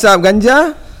kita hisap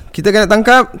ganja, kita kena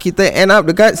tangkap, kita end up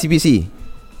dekat CPC,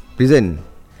 prison.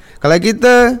 Kalau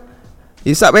kita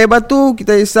hisap air batu,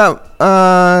 kita hisap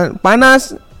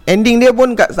panas, ending dia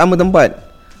pun kat sama tempat.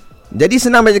 Jadi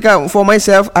senang saya cakap, for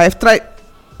myself, I have tried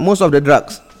most of the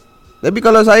drugs. Tapi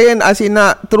kalau saya asyik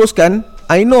nak teruskan,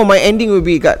 I know my ending will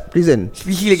be kat prison.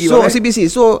 CPC lagi So bang, CPC.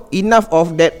 So enough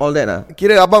of that, all that lah.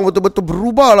 Kira abang betul-betul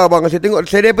berubah lah bang. Saya tengok,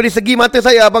 saya daripada segi mata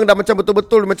saya, abang dah macam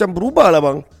betul-betul macam berubah lah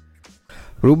bang.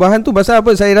 Perubahan tu pasal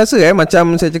apa saya rasa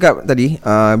macam saya cakap tadi,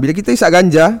 bila kita isap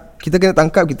ganja, kita kena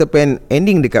tangkap, kita pen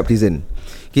ending dekat prison.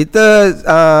 Kita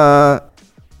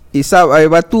isap air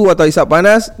batu atau isap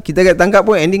panas, kita kena tangkap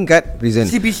pun ending kat prison.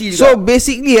 CPC juga. So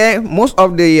basically most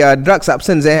of the drug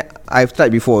substance I've tried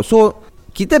before. So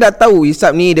kita dah tahu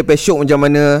isap ni dia syok macam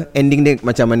mana, ending dia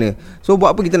macam mana. So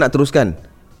buat apa kita nak teruskan?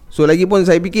 So lagi pun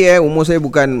saya fikir umur saya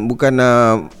bukan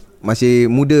masih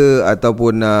muda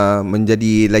ataupun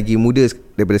menjadi lagi muda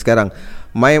daripada sekarang.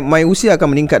 My usia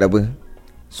akan meningkat apa.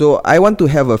 So I want to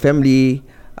have a family,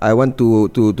 I want to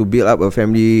build up a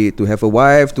family, to have a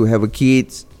wife, to have a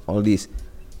kids, all this.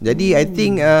 Jadi I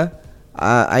think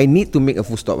I need to make a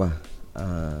full stop lah.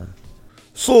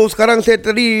 So sekarang saya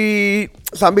tadi,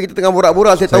 sambil kita tengah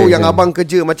borak-borak, saya tahu yang abang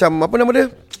kerja macam apa nama dia,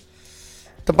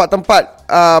 tempat-tempat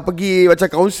pergi macam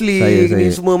kaunseling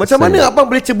ni semua. Macam saya. mana abang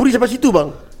boleh ceburi sampai situ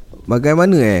bang?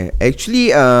 Bagaimana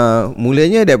Actually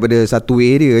mulanya daripada satu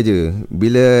area je.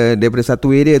 Bila daripada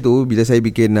satu area tu, bila saya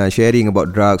bikin sharing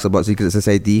about drugs, about secret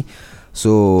society,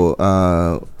 so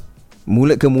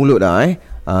mulut ke mulut lah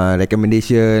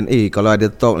recommendation. Kalau ada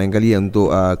talk lain kali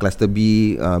untuk cluster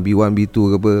B, B1, B2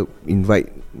 ke apa, invite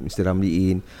Mr.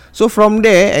 Ramli in. So from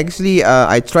there actually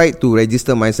I tried to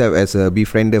register myself as a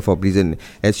befriender for prison.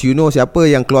 As you know, siapa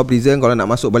yang keluar prison, kalau nak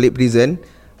masuk balik prison,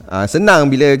 senang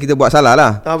bila kita buat salah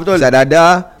lah. Betul. Saya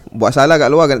ada buat salah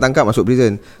kat luar, kena tangkap, masuk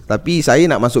prison. Tapi saya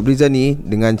nak masuk prison ni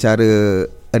dengan cara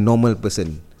a normal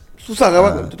person. Susah kan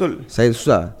bang? Betul. Saya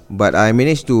susah, but I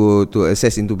managed to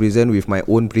access into prison with my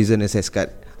own prison access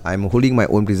card. I'm holding my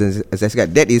own prison access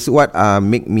card. That is what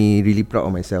make me really proud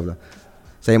of myself lah.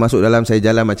 Saya masuk dalam, saya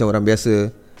jalan macam orang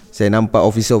biasa. Saya nampak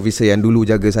officer-officer yang dulu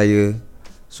jaga saya.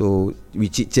 So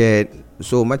we chit-chat.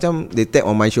 So macam they tap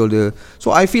on my shoulder. So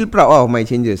I feel proud of my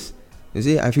changes. You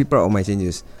see, I feel proud of my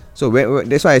changes. So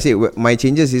that's why I say my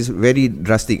changes is very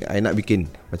drastic. I nak bikin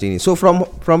macam ni. So from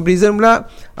prison pula,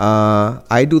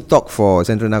 I do talk for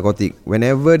Central Narcotic.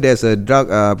 Whenever there's a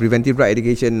drug preventive drug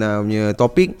education punya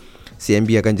topic,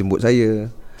 CMB akan jemput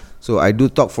saya. So I do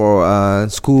talk for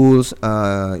schools,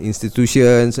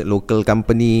 institutions, local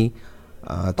company,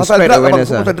 to spread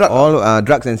awareness all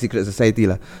drugs and secret society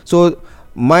lah. So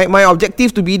my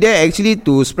objective to be there actually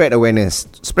to spread awareness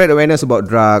about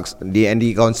drugs, the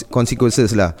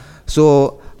consequences lah.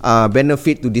 So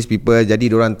benefit to these people. Jadi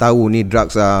diorang tahu ni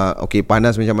drugs okay,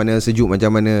 panas macam mana, sejuk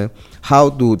macam mana, how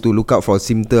to look out for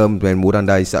symptoms when orang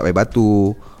dah isap air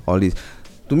batu, all this.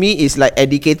 To me it's like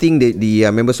educating the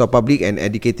members of public and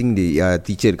educating the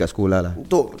teacher dekat sekolah lah.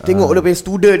 Untuk tengok dia punya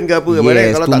student ke apa.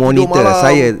 Yes, kalau to tak monitor tidur malam.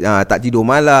 saya tak tidur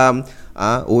malam.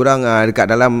 Orang dekat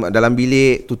dalam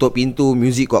bilik tutup pintu,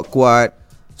 muzik kuat-kuat.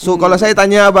 So kalau saya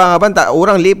tanya abang tak,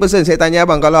 orang lay person, saya tanya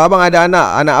abang, kalau abang ada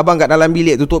anak abang kat dalam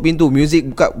bilik tutup pintu,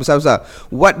 muzik buka besar-besar,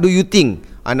 what do you think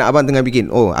anak abang tengah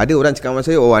bikin? Oh, ada orang cakap dengan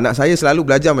saya, oh anak saya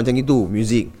selalu belajar macam itu,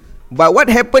 muzik. But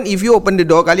what happen if you open the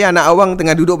door, kali anak abang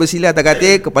tengah duduk bersila atas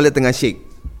katil, kepala tengah shake.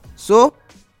 So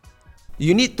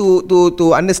you need to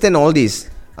understand all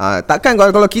this. Takkan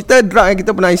kalau kita drug,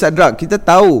 kita pernah isap drug, kita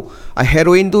tahu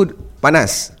heroin tu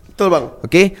panas. Betul bang.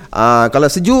 Okay, kalau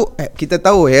sejuk, kita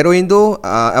tahu heroin tu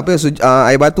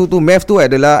air batu tu, meth tu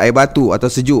adalah air batu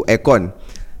atau sejuk, aircon.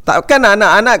 Takkan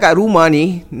anak-anak kat rumah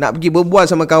ni nak pergi berbual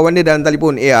sama kawan dia dalam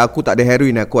telefon, aku tak ada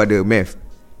heroin, aku ada meth.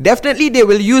 Definitely they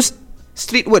will use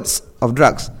street words of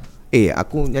drugs.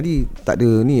 Aku jadi tak ada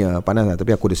ni panas lah,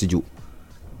 tapi aku ada sejuk.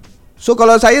 So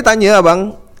kalau saya tanya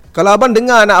abang, kalau abang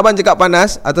dengar anak abang cakap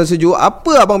panas atau sejuk,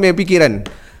 apa abang punya fikiran?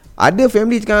 Ada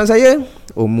family cakap dengan saya,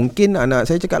 oh mungkin anak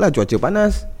saya cakap lah cuaca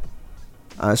panas.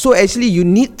 So actually you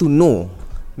need to know,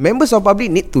 members of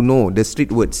public need to know the street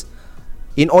words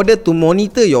in order to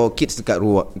monitor your kids dekat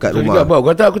rumah. Juga abang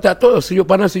kata aku tak tahu sejuk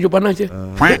panas je.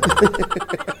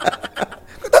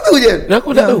 Tahu je.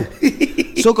 Aku tak tahu.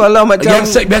 So kalau macam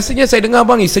biasanya saya dengar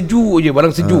abang ni sejuk je,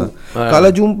 barang sejuk. Kalau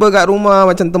jumpa kat rumah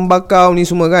macam tembakau ni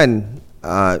semua kan,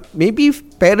 maybe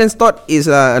parents thought is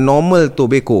a normal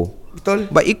tobacco.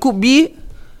 Betul. But it could be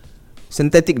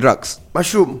synthetic drugs,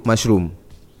 Mushroom.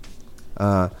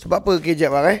 Sebab apa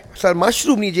KJ bang pasal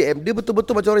mushroom ni JM, dia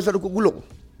betul-betul macam orang selalu gulung.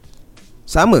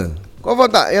 Sama. Kau faham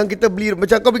tak? Yang kita beli,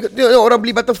 macam kau tengok orang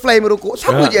beli butterfly merokok,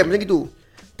 sama JM macam gitu.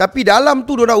 Tapi dalam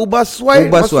tu diorang ubah swai.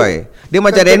 Dia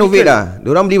macam renovate dah.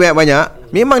 Diorang beli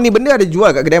banyak-banyak. Memang ni benda ada jual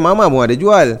kat kedai mama pun ada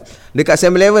jual. Dekat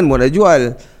 7-Eleven pun ada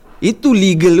jual. Itu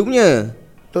legal punya.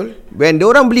 Betul. When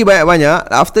diorang beli banyak-banyak,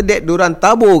 after that diorang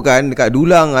taburkan dekat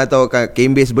dulang atau kat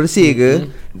kembes bersih ke,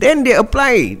 then they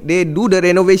apply, they do the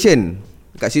renovation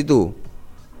kat situ.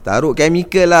 Taruh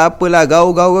chemical lah, apalah,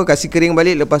 gaul-gaul, kasih kering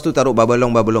balik, lepas tu taruh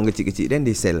babalong kecil-kecil, then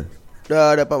they sell.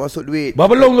 Dah dapat masuk duit.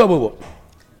 Babelong tu apa bu?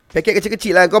 Paket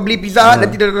kecil-kecil lah. Kau beli pizza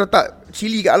nanti dia letak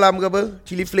cili kat alam ke apa,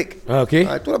 cili flake. Okay.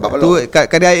 Itulah Tu babalong.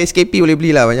 kedai SKP boleh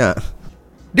belilah banyak.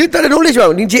 Dia tak ada knowledge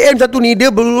bang. Ni JM satu ni dia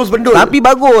berlulus bendul. Tapi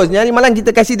bagus, nyari malam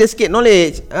kita kasih dia sikit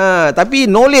knowledge. Tapi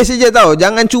knowledge saja tau,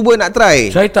 jangan cuba nak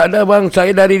try. Saya tak ada bang.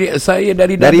 Saya dari dadah. Saya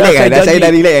dari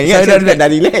lag. Ingat saya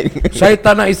dari lag. Saya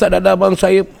tak nak isap dadah bang.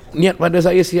 Saya niat pada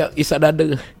saya siap isap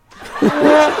dada.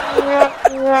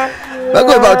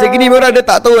 Bagus bang. Macam gini orang dia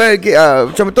tak tahu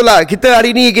macam betul lah. Kita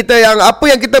hari ni kita yang apa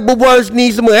yang kita berbual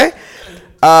ni semua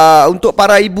untuk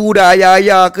para ibu dan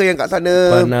ayah-ayah ke yang kat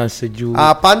sana, panas sejuk,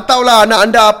 pantaulah anak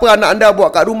anda, apa anak anda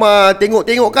buat kat rumah,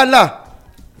 tengok-tengokkan lah.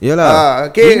 Yalah.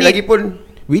 Okay, lagipun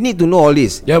We need to know all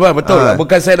this. Ya bang, betul lah.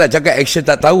 Bukan saya nak cakap action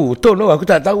tak tahu. Betul lah, aku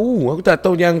tak tahu. Aku tak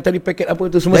tahu yang tadi paket apa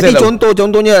tu semua. Jadi saya tahu.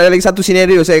 contohnya lagi satu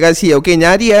senario saya kasih. Okey,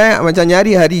 macam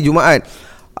nyari hari Jumaat.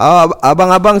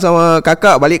 Abang-abang sama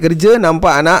kakak balik kerja,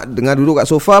 nampak anak dengan duduk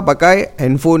kat sofa pakai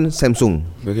handphone Samsung.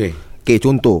 Okey,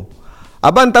 contoh.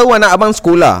 Abang tahu anak abang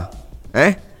sekolah,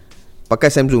 pakai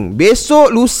Samsung.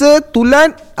 Besok lusa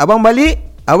tulan abang balik,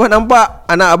 abang nampak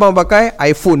anak abang pakai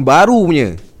iPhone baru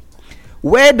punya.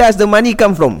 Where does the money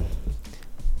come from?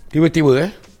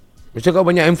 Tiba-tiba macam kau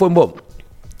banyak handphone Bob.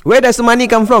 Where does the money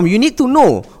come from? You need to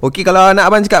know. Okay, kalau anak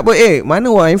abang cakap apa,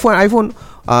 mana wah iPhone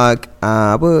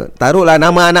apa, taruhlah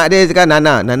nama anak dia cakap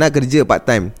Nana kerja part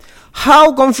time.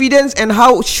 How confident and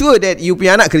how sure that you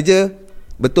punya anak kerja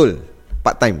betul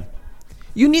part time?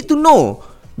 You need to know.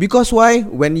 Because why?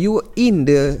 When you in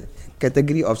the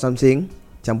category of something,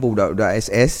 campur budak-budak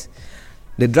SS,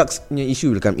 the drugs punya issue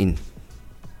will come in.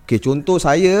 Okay, contoh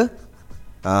saya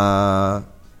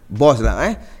bos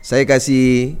lah, saya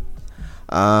kasih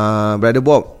Brother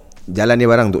Bob jalan dia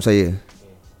barang untuk saya.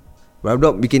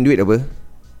 Brother Bob bikin duit apa?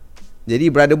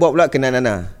 Jadi Brother Bob pula kena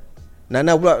Nana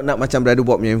pula nak macam Brother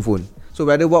Bob punya handphone. So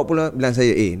Brother Bob pula bilang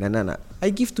saya, Nana nak,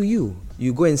 I give to you,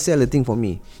 you go and sell the thing for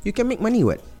me, you can make money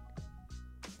what?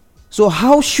 So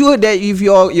how sure that if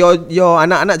your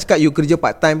anak-anak cakap you kerja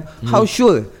part time, how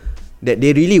sure that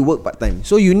they really work part time?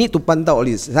 So you need to pantau all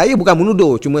this. Saya bukan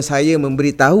menuduh, cuma saya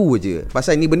memberitahu je.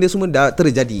 Pasal ni benda semua dah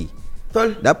terjadi.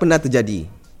 Betul? Dah pernah terjadi.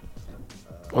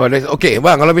 Okay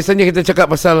bang, kalau misalnya kita cakap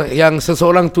pasal yang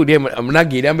seseorang tu dia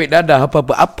menagih, dia ambil dadah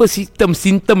apa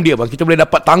simptom dia bang, kita boleh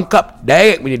dapat tangkap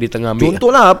direct punya di tengah ambil.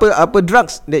 Contohlah apa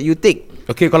drugs that you take.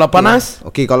 Okay, kalau panas?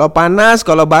 Okay, kalau panas,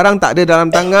 kalau barang tak ada dalam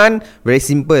tangan, very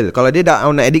simple. Kalau dia dah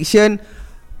on addiction,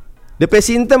 dia punya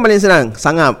simptom paling senang,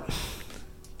 sangap.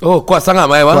 Oh, kuat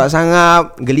sangat bang. Kuat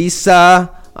sangap,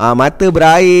 gelisah, mata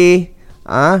berair,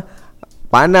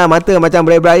 panas mata macam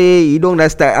berair-berair, hidung dah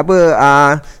start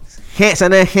head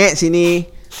sana, head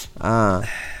sini.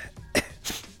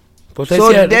 So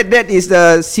that is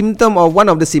the symptom of one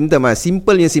of the symptom.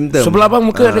 Simplenya symptom. Sebelah abang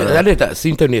muka ada tak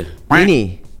simptom dia?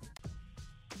 Ini.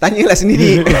 Tanyalah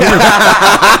sendiri.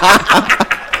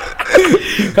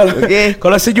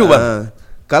 Kalau sejuk bang.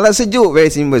 Kalau sejuk,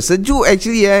 very simple. Sejuk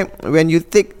actually when you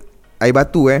take air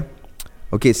batu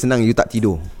okay, senang, you tak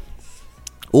tidur.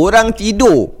 Orang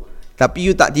tidur tapi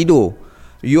you tak tidur.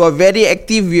 You are very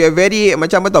active, you are very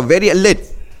macam apa tau, very alert.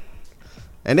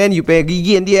 And then you pakai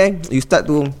gigi nanti you start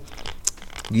to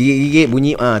gigit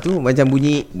bunyi tu macam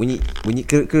bunyi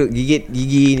keruk gigit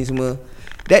gigi ni semua.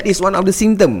 That is one of the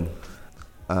symptom.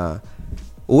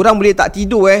 Orang boleh tak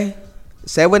tidur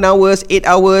 7 hours, 8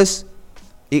 hours,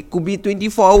 it could be 24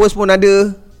 hours pun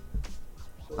ada.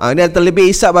 Ni terlebih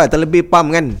hisap terlebih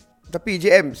pump kan. Tapi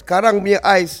JM, sekarang punya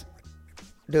ais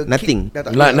nothing.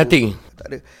 Nothing. Tak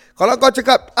ada. Kalau kau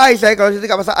cakap ais kalau saya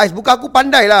cakap pasal ais, bukan aku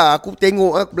pandai lah. Aku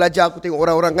tengok, aku belajar, aku tengok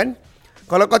orang-orang kan.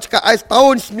 Kalau kau cakap ais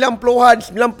tahun 90-an,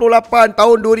 98,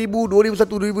 tahun 2000, 2001,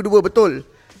 2002, betul.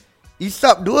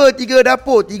 Hisap 2-3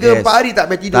 dapur, 3-4 hari tak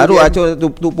payah tidur. Taruh acur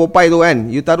tu Popeye tu kan.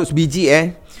 You taruh sebiji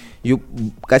you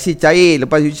kasih cair,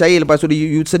 lepas tu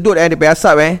you sedut dia punya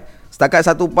asap setakat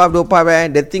 1 puff 2 puff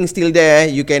the thing still there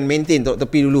you can maintain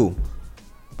tepi dulu.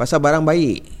 Pasal barang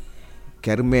baik.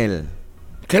 Caramel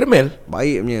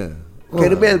baik punya.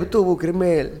 Caramel betul pun,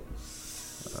 caramel.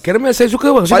 Caramel saya suka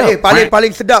bang, sedap.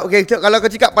 Paling sedap. Okay, kalau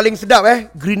kau cakap paling sedap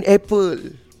green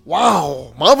apple.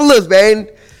 Wow, marvelous man.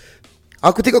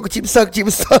 Aku tengok kecil besar.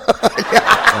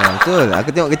 Betul. Aku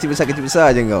tengok kecil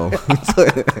besar je kau. Betul.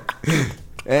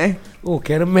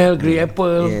 Caramel, green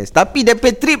apple. Yes. Tapi dia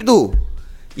pay trip tu,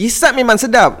 hisap memang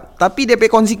sedap, tapi dia pay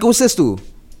consequences tu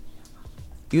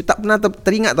you tak pernah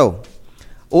teringat tau.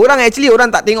 Orang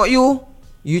tak tengok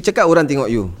you cakap orang tengok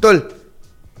you. Betul.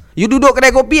 You duduk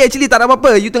kedai kopi actually tak ada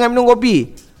apa-apa, you tengah minum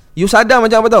kopi, you sadar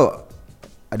macam apa tau,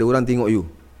 ada orang tengok you.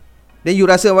 Then you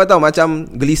rasa apa tau, macam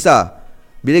gelisah.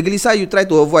 Bila gelisah you try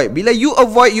to avoid. Bila you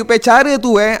avoid, you pay cara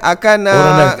tu akan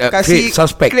kasih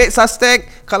create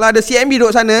suspect. Kalau ada CMB duduk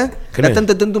sana, datang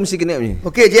tertentu mesti kena punya.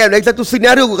 Okay JM, lagi satu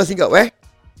senario aku kasih kau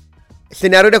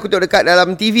Senario dah aku tengok dekat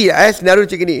dalam TV senario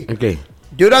macam ni. Okay.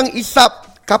 Diorang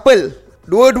isap couple,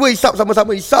 dua-dua isap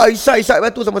sama-sama. Isap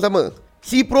batu sama-sama.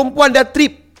 Si perempuan dah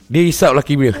trip. Dia isap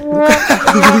lelaki dia.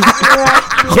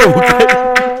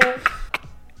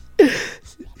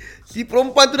 Si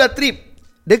perempuan tu dah trip.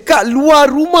 Dekat luar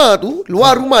rumah,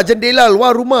 jendela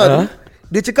luar rumah tu,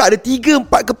 dia cakap ada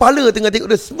 3-4 kepala tengah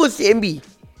tengok dia, semua CMB.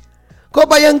 Kau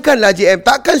bayangkanlah JM,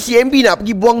 takkan CMB nak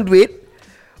pergi buang duit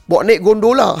bawa naik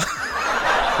gondola.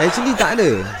 Actually tak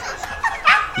ada.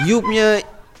 You punya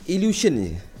illusion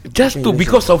je. Just to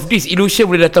because of this illusion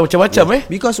boleh datang macam-macam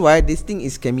Because why? This thing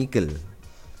is chemical.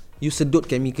 You sedut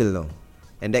chemical tau.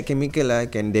 And that chemical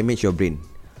can damage your brain.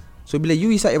 So bila you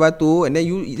isap air batu and then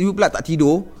you pula tak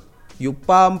tidur, you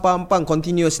pump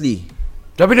continuously.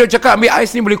 Tapi dia cakap ambil ais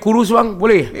ni boleh kurus bang.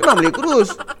 Boleh? Memang boleh kurus.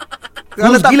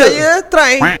 Kalau tak gila. percaya,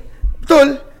 try. Betul.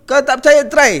 Kalau tak percaya,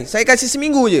 try. Saya kasih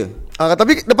seminggu je.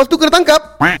 Tapi lepas tu kena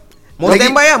tangkap. Mau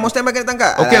standby lah. Mau standby kena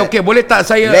tangkap. Okey, boleh tak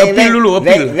saya appeal dulu?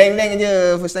 Rank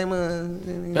je first timer.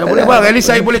 Boleh bang. At least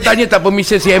saya boleh tanya tak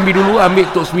permission CMB dulu. Ambil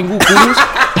untuk seminggu kurus.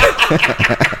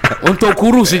 Untuk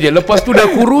kurus saja. Lepas tu dah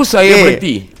kurus saya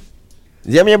berhenti.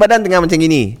 Dia punya badan tengah macam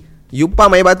gini. You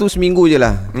pump air batu seminggu je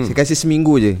lah. Saya kasih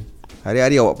seminggu je.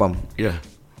 Hari-hari awak pump. Ya.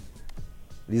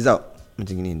 Result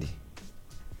macam gini nanti.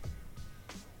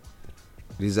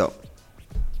 Result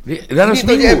dalam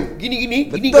seminggu. Gini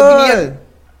betul.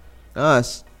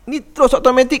 Ni terus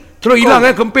automatic. Terus hilang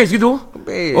kempis gitu.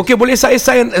 Kempis. Okey, boleh saya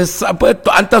sign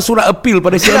hantar surat appeal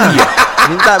pada CMB.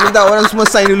 Minta orang semua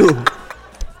sign dulu.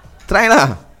 Try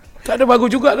lah. Tak ada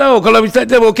bagus juga tau. Kalau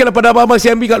misalnya okey lah pada abang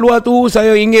CMB kat luar tu,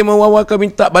 saya ingin mewawarkan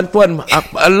minta bantuan.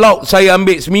 Allow saya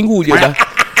ambil seminggu je dah.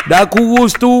 Dah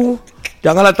kurus tu,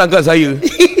 janganlah tangkap saya.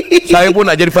 Saya pun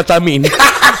nak jadi vitamin.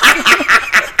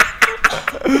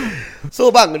 So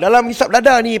bang, dalam hisap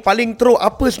dada ni paling teruk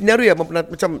apa senario yang pernah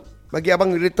macam bagi abang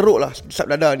dia teruk lah hisap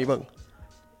dada ni bang?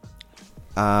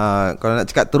 Kalau nak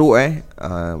cakap teruk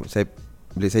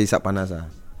bila saya hisap panas lah.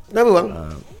 Kenapa bang?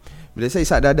 Bila saya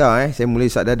hisap dada saya mula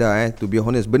hisap dada to be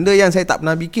honest, benda yang saya tak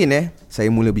pernah bikin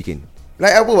saya mula bikin.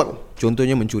 Like apa bang?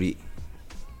 Contohnya mencuri.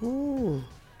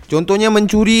 Contohnya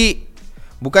mencuri.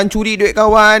 Bukan curi duit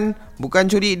kawan, bukan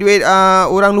curi duit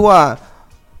orang luar.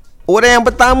 Orang yang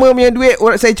pertama punya duit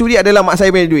saya curi adalah mak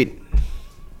saya punya duit.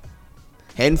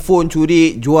 Handphone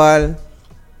curi, jual.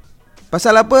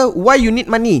 Pasal apa? Why you need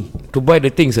money? To buy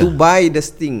the things. To buy the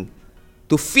thing.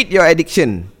 To feed your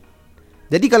addiction.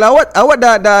 Jadi kalau awak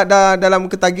dah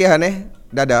dalam ketagihan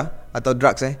dada atau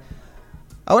drugs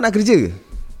awak nak kerja ke?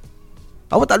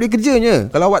 Awak tak boleh kerjanya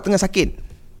kalau awak tengah sakit.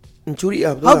 Mencuri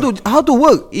lah, betul. How to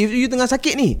work if you tengah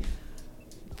sakit ni?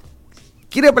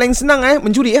 Kira paling senang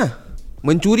mencuri lah.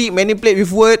 Mencuri, manipulate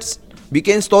with words,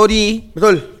 bikin story.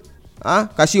 Betul.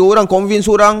 Kasih orang, convince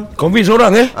orang. Convince orang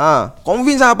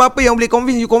convince lah, apa-apa yang boleh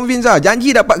convince, you convince lah.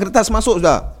 Janji dapat kertas masuk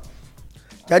sudah.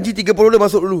 Janji $30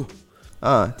 masuk dulu.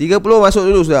 30 masuk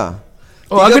dulu sudah.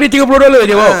 Oh, harga dia $30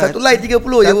 je bang. Satu line 30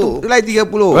 je. Satu line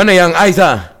 30. Mana yang ais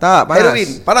Tak, panas. Heroin,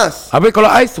 panas. Habis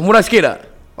kalau ais murah sikit tak?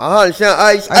 Mahal siap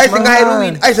ais. Ais dengan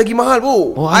heroin, ais lagi mahal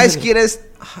bro. Ais kira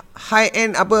high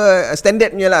end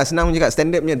standard punya lah. Senang cakap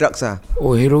standard punya drugs lah.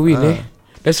 Oh, heroin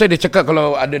That's why dia cakap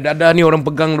kalau ada dada ni orang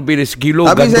pegang lebih dari sekilo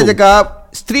Tapi gantung. saya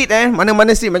cakap street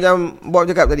mana-mana street macam Bob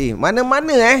cakap tadi.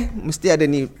 Mana-mana mesti ada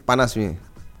ni panas punya.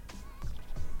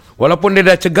 Walaupun dia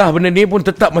dah cegah benda ni pun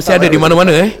tetap masih ada di mana-mana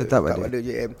Tetap Tak ada. ada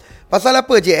JM. Pasal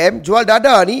apa JM? Jual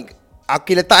dada ni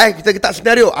letak kita letak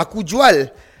senario. Aku jual,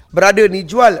 brother ni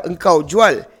jual, engkau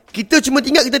jual. Kita cuma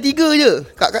tinggal kita tiga je.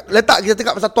 Letak kita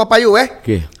dekat pasal Tua Payoh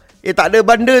Okey. tak ada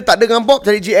banda, tak ada dengan Bob,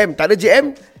 cari JM. Tak ada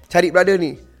JM, cari brother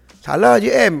ni. Salah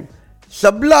JM.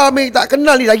 Sebelah ni tak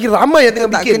kenal ni lagi ramai yang tengah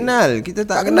Tak bikin. kenal. Kita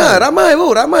Tak kenal. Ramai bro,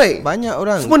 ramai. Banyak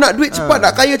orang. Semua nak duit cepat,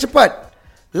 nak kaya cepat.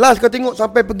 Last kau tengok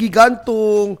sampai pergi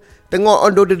gantung, tengok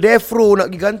on the death row nak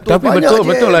pergi gantung. Tapi banyak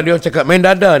betul lah dia cakap main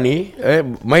dada ni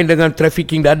main dengan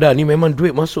trafficking dada ni memang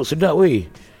duit masuk sedap weh.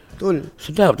 Betul.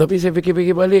 Sedap. Tapi saya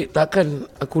fikir-fikir balik, takkan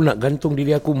aku nak gantung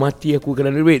diri aku, mati aku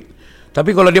kena duit.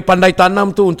 Tapi kalau dia pandai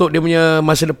tanam tu untuk dia punya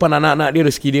masa depan anak-anak dia,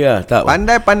 rezeki dia lah. Tak.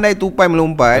 Pandai-pandai tupai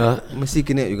melompat mesti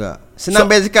kena juga. Senang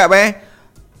best cakap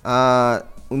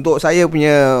untuk saya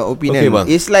punya opinion,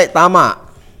 Okay, it's like tamak.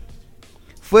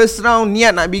 First round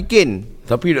niat nak bikin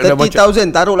tapi dah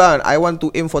 30,000, taruhlah I want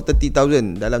to aim for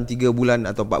 30,000 dalam 3 bulan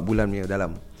atau 4 bulan punya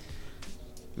dalam.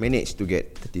 Manage to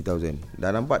get 30,000.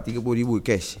 Dah nampak 30,000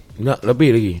 cash. nak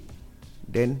lebih lagi.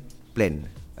 Then plan.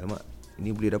 Alamak,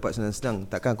 ini boleh dapat senang-senang,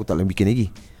 takkan aku tak boleh bikin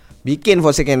lagi. Bikin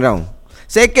for second round.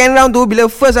 Second round tu bila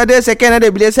first ada, second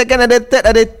ada. Bila second ada, third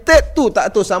ada. Third tu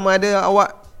tak tahu sama ada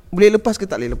awak boleh lepas ke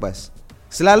tak boleh lepas.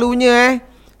 Selalunya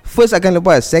first akan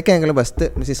lepas, second akan lepas,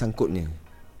 third mesti sangkutnya.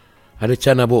 Ada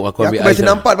can abuk aku ambil Aku ais. biasa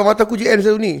nampak depan mata aku JM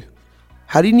selalu ni.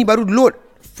 Hari ni baru load.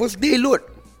 First day load.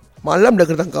 Malam dah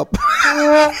kena tangkap.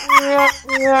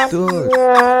 Betul.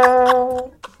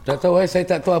 Tak tahu saya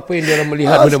tak tahu apa yang dia orang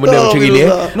melihat benda-benda macam gini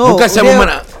No, bukan saya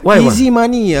memak. easy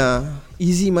money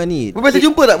easy money. Kau biasa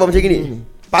jumpa tak macam gini?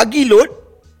 Pagi load.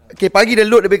 Okay, pagi dah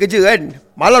load dari kerja kan.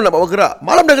 Malam nak bawa gerak.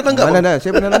 Malam dah kena tangkap. Mana dah,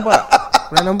 saya pernah nampak.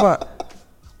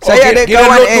 Saya Saya ada kira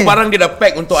kawan load tu barang dia dah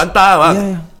pack untuk hantar bang.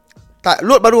 Ya. Tak,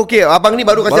 load baru okey. Abang ni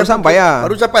baru Baru sampai lah.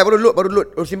 Baru sampai, baru load,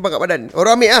 baru simpan kat badan.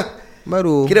 Orang ambil lah.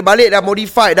 Baru Kira balik dah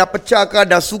modify, dah pecahkan,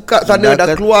 dah sukat sana,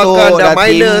 dah ketuk, keluarkan, dah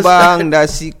minus. timbang, dah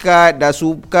sikat, dah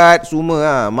sukat, semua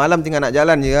lah. Malam tinggal nak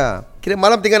jalan je lah. Kira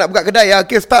malam tinggal nak buka kedai lah.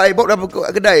 Okay, start Bob dah buka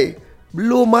kedai.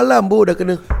 Belum malam dah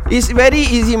kena. It's very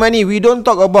easy money. We don't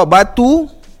talk about batu.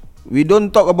 We don't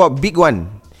talk about big one.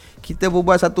 Kita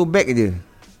berbual satu bag je.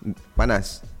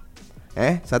 Panas.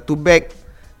 Satu bag.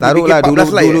 Taruhlah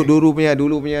dulu punya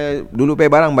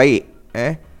barang baik.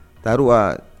 Taruh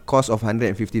lah cost of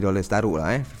 $150. Taruh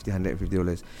lah $150.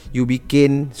 You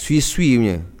bikin sui-sui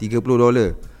punya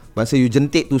 $30. Masa you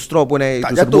jentik tu straw pun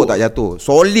tak tu jatuh. sebut tak jatuh.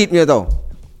 Solid punya tau.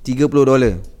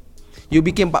 $30. You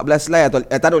bikin 14 helai atau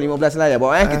taruh 15 helai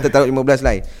lah Kita taruh 15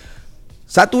 helai.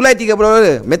 Satu helai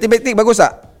 $30. Matematik bagus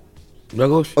tak?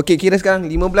 Bagus. Okey, kira sekarang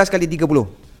 15 kali 30.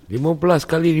 15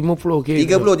 kali 50 okey.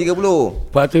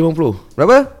 30. 450.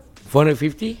 Berapa?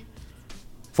 450.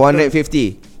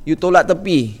 450. You tolak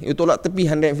tepi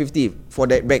 150 for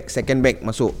that bag, second bag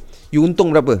masuk. You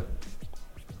untung berapa?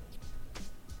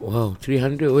 Wow,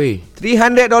 300 weh.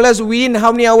 $300 within how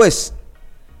many hours?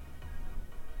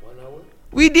 1 hour.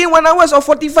 Within 1 hour or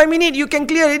 45 minutes you can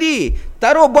clear already.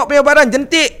 Taruh Bob punya barang,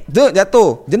 jentik,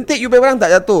 jatuh. Jentik you punya barang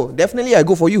tak jatuh. Definitely I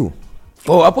go for you.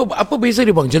 Oh, apa beza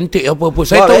dia bang? Jentik apa-apa.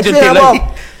 Saya Bob, tahu explain jentik lah, lagi.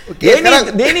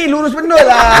 Bob. Dia ni lurus betul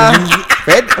lah.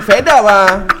 Fed up lah.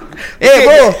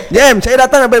 Bro, Jam, saya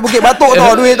datang sampai Bukit Batok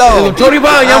tau, duit tau. Sorry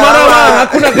bang, yang marah bang.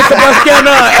 Aku nak ke sebelah sekian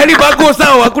lah. Ni bagus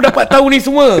tau. Aku dapat tahu ni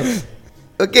semua.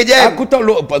 Okay, Jam. Aku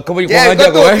tahu kau banyak Jam, ajar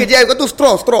kau okay, Jam, kau tu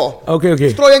straw.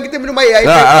 Okay. Straw yang kita minum air,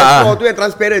 straw tu yang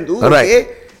transparent tu. Alright. Okay.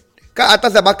 Kat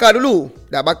atas dah bakar dulu.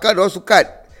 Dah bakar, dah sukat.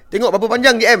 Tengok berapa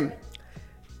panjang JM.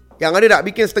 Yang ada nak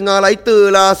bikin setengah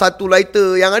lighter lah, 1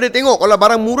 lighter. Yang ada tengok kalau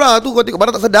barang murah tu, kau tengok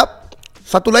barang tak sedap,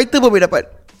 1 lighter pun boleh dapat.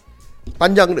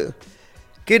 Panjang dia.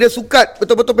 Dia sukat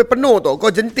betul-betul penuh tau. Kau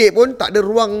jentik pun tak ada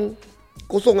ruang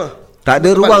kosong lah. Tak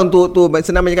ada ruang tu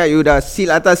senang macam you dah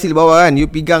seal atas seal bawah kan. You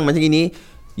pegang macam gini,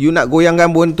 you nak goyangkan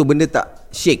pun tu benda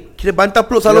tak shake. Kira bantal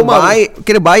peluk Saloma.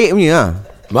 Kira baik punya lah.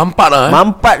 Mampat lah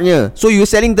Mampatnya. So you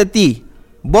selling 30.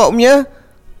 Bob punya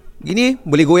gini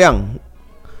boleh goyang.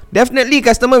 Definitely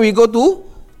customer will go to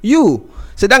you.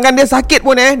 Sedangkan dia sakit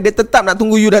pun dia tetap nak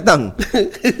tunggu you datang.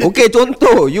 Okay,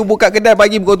 contoh you buka kedai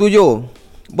pagi pukul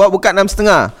 7, Bob buka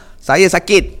 6.30. Saya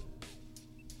sakit.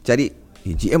 Cari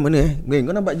GM mana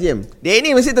kau nampak GM? Dia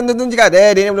ni mesti tentu-tentu cakap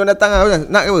dia ni belum datang lah.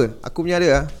 Nak ke apa? Aku punya ada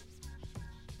lah.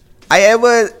 I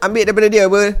ever ambil daripada dia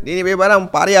apa? Dia ni punya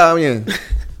barang pariah punya.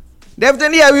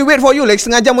 Definitely I will wait for you. Like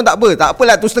setengah jam pun tak apa. Tak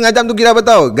apalah tu setengah jam tu kira apa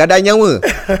tau? Gadai nyawa.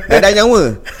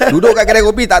 Duduk kat kedai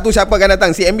kopi tak tahu siapa akan datang.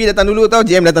 CMB datang dulu tau,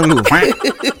 GM datang dulu.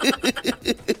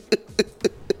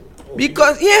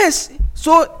 Because yes.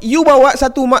 So you bawa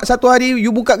satu hari you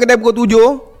buka kedai pukul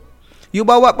 7, you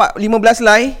bawa 15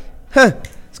 helai.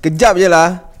 Sekejap je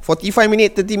lah. 45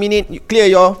 minit, 30 minit you clear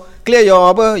your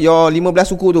your 15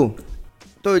 suku tu.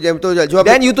 Betul je. Jual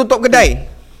then you tutup kedai.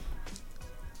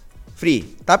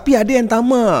 Free. Tapi ada yang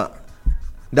tamak.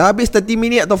 Dah habis 30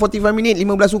 minit atau 45 minit,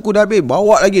 15 suku dah habis,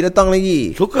 bawa lagi, datang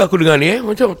lagi. Suka aku dengar ni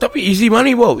macam. Tapi easy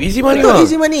money Bob. Easy money Betul, bang.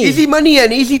 Easy money kan.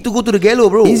 Easy to go to the gallows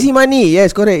bro. Easy money.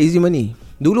 Yes, correct. Easy money.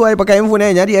 Dulu saya pakai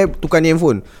handphone nyari saya tukar ni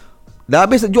handphone. Dah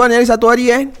habis jual nyari satu hari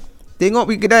tengok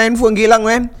pergi kedai handphone gelang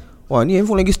kan. Wah, ni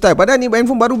handphone lagi style. Padahal ni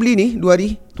handphone baru beli ni 2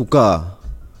 hari. Tukar.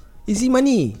 Easy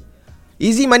money.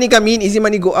 Easy money come in, easy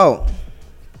money go out.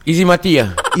 Easy mati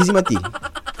lah. Easy mati.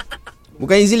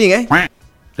 Bukan easy link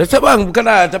Dasar bang, bukan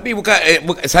lah. Tapi bukan,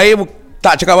 saya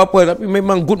tak cakap apa-apa. Tapi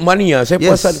memang good money lah. Saya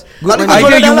perasan good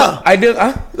money.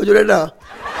 Kau jual dah.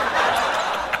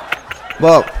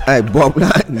 Bob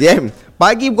lah Jam.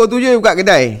 Pagi pukul 7 you buka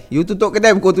kedai. You tutup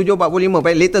kedai pukul 7.45.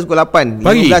 Paling latest pukul 8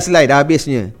 pagi. 15 slide dah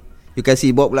habisnya. You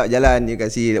kasih Bob pula jalan. You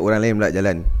kasih orang lain pula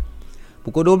jalan.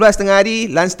 Pukul 12 tengah hari,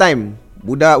 lunch time.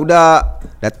 Budak-budak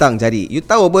datang cari. You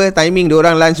tahu apa timing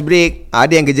diorang lunch break.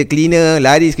 Ada yang kerja cleaner,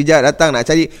 lari sekejap datang nak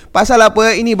cari. Pasal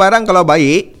apa? Ini barang kalau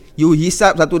baik, you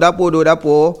hisap satu dapur, 2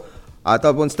 dapur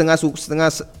ataupun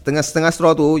setengah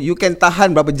straw tu, you can tahan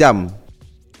berapa jam.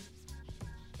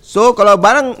 So kalau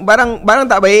barang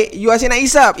tak baik, you asyik nak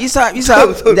hisap.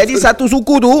 Betul. Jadi satu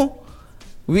suku tu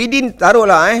within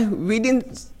within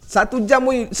 1 jam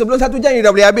pun, sebelum 1 jam you dah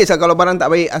boleh habis lah kalau barang tak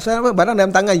baik. Asal apa? Barang dalam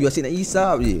tangan you asyik nak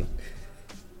hisap je.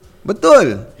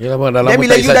 Betul. Yalah bang, dah lama dan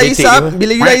bila tak you dah hisap hisap,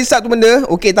 bila you dah hisap tu benda,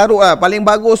 okey taruh lah. Paling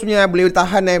bagus punya boleh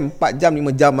tahan 4 jam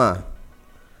 5 jam lah.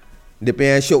 Dia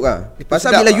punya syok lah.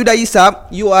 Pasal bila you dah hisap,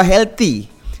 you are healthy.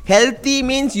 Healthy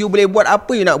means you boleh buat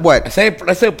apa you nak buat. Saya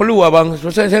rasa perlu lah bang.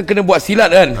 Sebab saya kena buat silat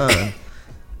kan.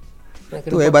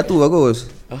 Tu batu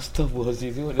bagus.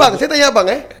 Astaghfirullahaladzim. Bang, saya tanya abang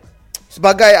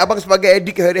sebagai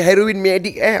edik heroin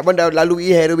medik abang dah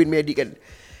lalui heroin medik kan.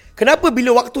 Kenapa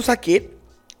bila waktu sakit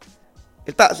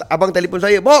abang telefon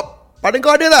saya, Bob, pada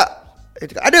kau ada tak? Saya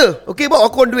cakap ada. Okey Bob,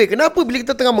 aku on the way. Kenapa bila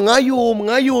kita tengah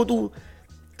mengayuh tu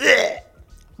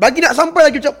bagi nak sampai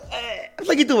lagi macam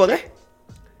pasal gitu bang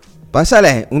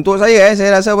Pasal untuk saya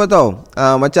saya rasa apa tahu,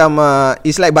 macam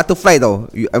it's like butterfly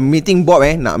tau. Meeting Bob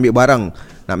nak ambil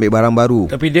barang baru.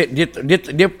 Tapi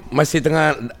dia masih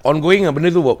tengah ongoing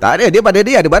benda tu Bob. Tak ada, dia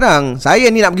ada barang.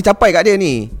 Saya ni nak pergi capai kat dia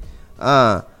ni.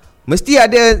 Mesti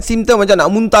ada simptom macam nak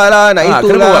muntah lah, nak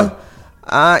itulah.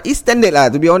 It's standard lah,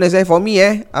 to be honest for me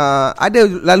ada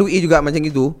lalui juga macam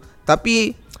gitu.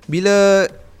 Tapi bila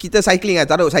kita cycling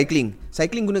taruh cycling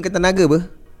gunakan tenaga apa?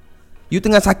 You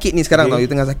tengah sakit ni sekarang tau, you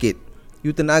tengah sakit.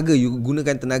 You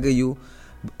gunakan tenaga you,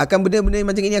 akan benda-benda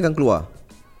macam ini akan keluar.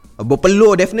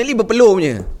 Definitely berpeluh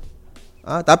punya.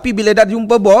 Tapi bila dah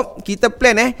jumpa Bob, kita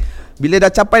plan bila dah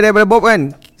capai daripada Bob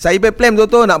kan, saya plan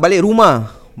betul-betul nak balik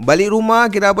rumah.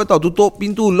 Kira apa tau, tutup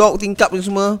pintu, lock tingkap ni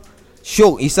semua.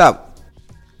 Syok, isap.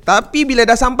 Tapi bila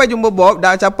dah sampai jumpa Bob,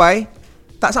 dah capai,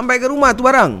 tak sampai ke rumah tu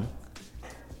barang.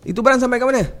 Itu barang sampai ke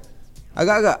mana?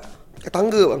 Agak-agak kat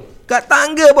tangga bang. Kat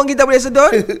tangga pun kita boleh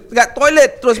sedut. Kat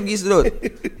toilet terus pergi sedut.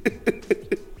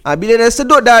 Bila dah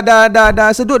sedut dah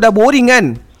sedut dah boring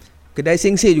kan. Kedai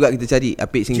sengse juga kita cari,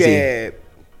 apik sengse.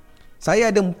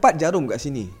 Saya ada 4 jarum kat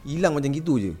sini. Hilang macam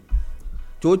gitu je.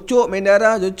 Cocok main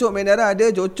darah ada,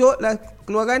 cocok lah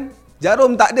keluarkan.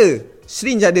 Jarum tak ada,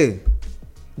 syringe ada.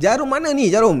 Jarum mana ni?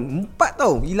 Jarum 4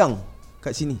 tau hilang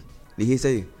kat sini. Leher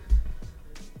saya.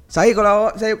 Saya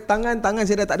kalau saya tangan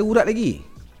saya dah tak ada urat lagi.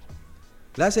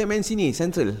 Lah saya main sini,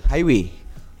 Central Highway.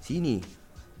 Sini.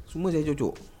 Semua saya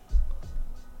cocok.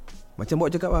 Macam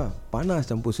Bob cakap panas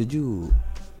campur sejuk.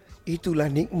 Itulah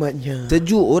nikmatnya.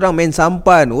 Sejuk orang main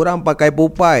sampan, orang pakai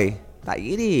Popeye. Tak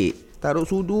irit. Taruh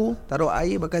sudu, taruh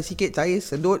air, bakar sikit cair,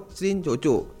 sedut, sin,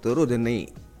 cocok. Terus dia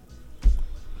naik.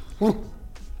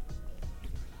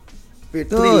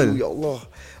 Betul. Ya Allah.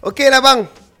 Okey lah bang.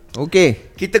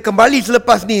 Okey. Kita kembali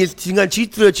selepas ni dengan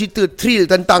cerita-cerita thrill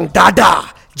tentang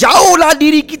dada. Jauhlah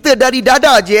diri kita dari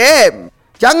dada, JM.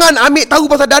 Jangan ambil tahu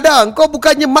pasal dada. Engkau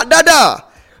bukannya mat dada.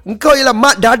 Engkau ialah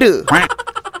mat dada.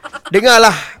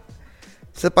 Dengarlah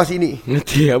selepas ini.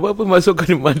 Nanti apa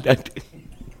masukkan mat dada.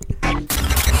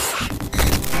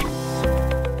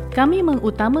 Kami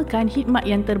mengutamakan khidmat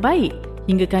yang terbaik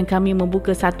hinggakan kami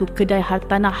membuka satu kedai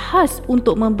hartanah khas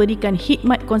untuk memberikan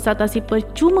khidmat konsultasi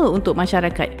percuma untuk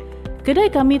masyarakat. Kedai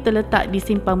kami terletak di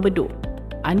Simpang Bedok.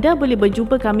 Anda boleh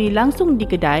berjumpa kami langsung di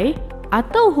kedai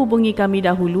atau hubungi kami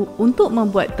dahulu untuk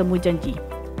membuat temu janji.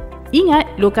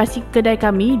 Ingat, lokasi kedai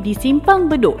kami di Simpang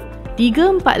Bedok,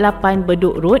 348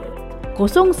 Bedok Road,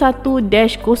 01-05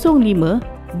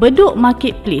 Bedok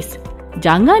Marketplace.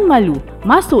 Jangan malu,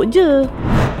 masuk je.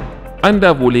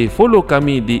 Anda boleh follow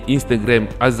kami di Instagram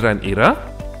Azran Era,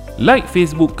 like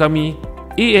Facebook kami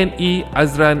ANE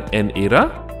Azran and Era,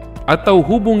 atau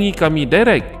hubungi kami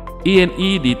direct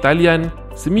ANE di talian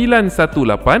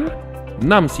 918 60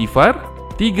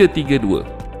 332.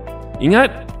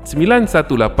 Ingat,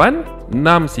 918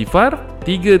 60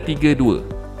 332.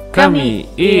 Kami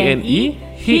ANE,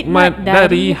 khidmat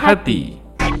dari hati.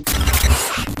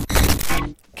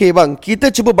 Okay bang,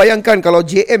 kita cuba bayangkan kalau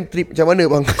JM trip macam mana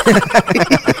bang.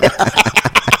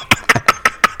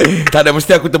 Tak ada,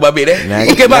 mesti aku terbabit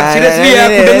Okay bang, seriously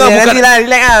aku dengar bukan. Nantilah,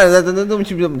 relax lah. Tentu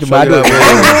macam badut.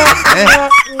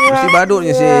 Mesti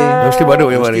badutnya sih. Mesti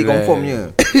badut yang mana. Mesti confirmnya.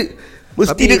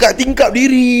 Mesti dekat tingkap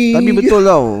diri. Tapi betul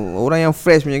tau, orang yang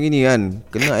fresh macam gini kan,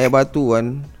 kena air batu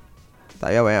kan,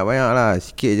 tak payah banyak-banyak lah,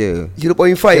 sikit je.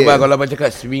 0.5 Bang, kalau abang cakap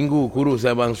seminggu kurus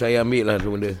abang, saya ambil lah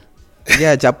tu benda.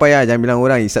 Ya, capai lah. Jangan bilang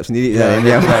orang, hisap sendiri lah.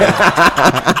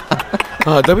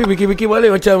 Tapi fikir-fikir balik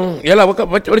macam, yalah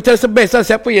macam sebest lah.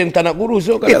 Siapa yang tak nak kurus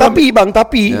so,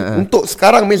 tapi untuk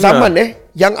sekarang main zaman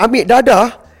yang ambil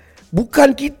dadah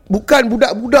bukan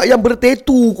budak-budak yang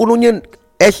bertetu kononnya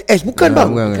SS, bukan bang.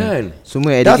 Bukan.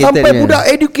 Semua educated. Dah sampai budak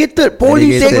educated,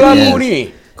 politeknik ni.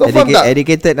 Kau faham tak?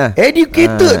 Educated lah.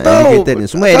 Educated tau. Educated.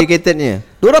 Semua educatednya.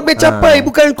 Diorang mencapai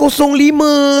bukan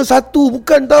 05 1,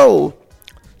 bukan tau.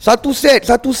 Satu set.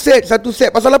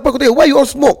 Pasal apa aku tanya? Why you all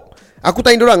smoke? Aku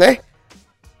tanya diorang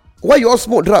why you all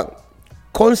smoke drug?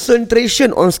 Concentration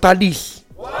on studies.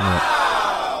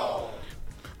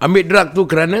 Ambil drug tu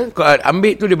kerana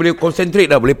ambil tu dia boleh concentrate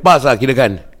dah, boleh pass lah kira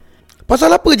kan. Pasal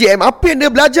apa JM? Apa yang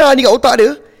dia belajar ni kat otak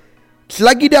dia,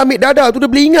 selagi dia ambil dada tu, dia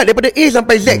boleh ingat daripada A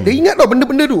sampai Z. Dia ingat tau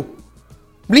benda-benda tu.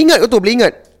 Boleh ingat betul, boleh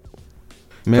ingat.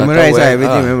 Memorize lah,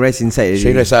 everything memorize inside.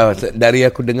 Serius lah, dari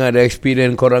aku dengar dari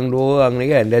experience korang dua orang ni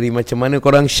kan, dari macam mana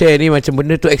korang share ni, macam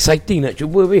benda tu exciting nak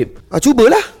cuba babe.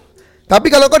 Cubalah. Tapi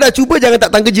kalau kau dah cuba, jangan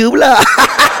tak tang kerja pula.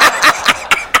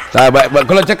 Tak,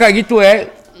 kalau cakap gitu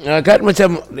kan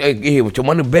macam macam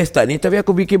mana best tak ni. Tapi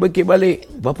aku fikir-fikir balik,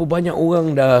 berapa banyak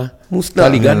orang dah musnah,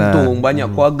 tali gantung, banyak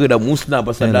keluarga dah musnah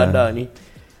pasal dadah ni.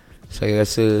 Saya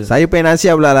rasa saya pengen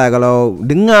nasihat pula lah. Kalau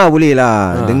dengar boleh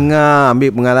lah, dengar,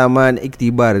 ambil pengalaman,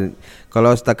 iktibar.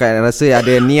 Kalau setakat rasa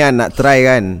ada niat nak try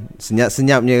kan,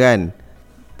 senyap-senyapnya kan,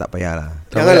 tak payahlah.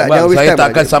 Janganlah, bang, jangan waste saya time tak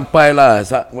akan lah. sampai lah.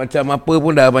 Macam apa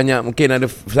pun dah banyak. Mungkin ada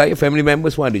saya family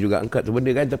members pun ada juga angkat tu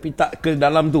benda kan. Tapi tak ke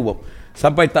dalam tu Bob.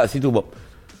 Sampai tak situ Bob.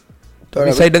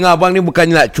 Tapi saya dengar abang ni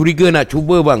bukannya nak curiga, nak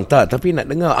cuba bang. Tak, tapi nak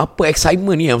dengar apa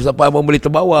excitement ni sampai abang boleh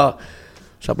terbawa.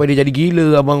 Sampai dia jadi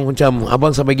gila abang, macam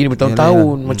abang sampai gini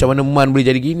bertahun-tahun. Macam mana Man boleh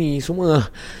jadi gini semua.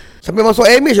 Sampai masuk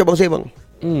MH abang saya bang.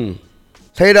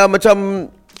 Saya dah macam,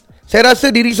 saya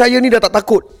rasa diri saya ni dah tak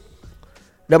takut.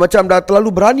 Dah macam dah terlalu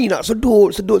berani nak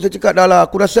sedut. Saya cakap dah lah,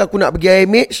 aku rasa aku nak pergi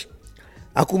IMH.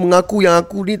 Aku mengaku yang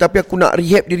aku ni, tapi aku nak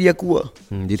rehab diri aku lah.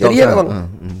 Detox rehab lah bang.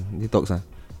 Detox lah.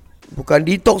 Bukan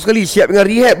detox sekali, siap dengan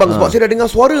rehab bang. Sebab saya dah dengar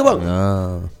suara bang.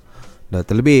 Dah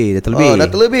terlebih. Dah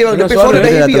terlebih bang. Dia Dengar suara suara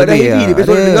dah heavy. Dah heavy. Dia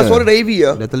Ada. dengar suara dah heavy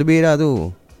lah. Dah terlebih dah tu.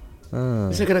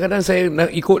 Saya kadang-kadang saya nak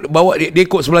ikut, bawa dia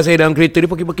ikut sebelah saya dalam kereta. Dia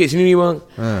pakit-pakit sini ni bang.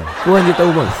 Tuhan je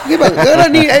tahu bang. Okay bang,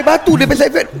 kadang ni air batu dia side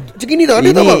effect macam ni tau. Ada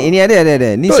tau bang. Ini ada.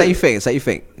 Ni Betul. side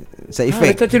effect.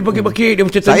 Dia pakit-pakit, dia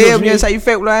macam Saya tendus punya ni. side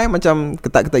effect pula macam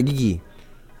ketak-ketak gigi.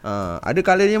 Ada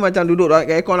kalanya macam duduk kat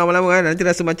aircon lama-lama kan, nanti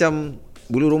rasa macam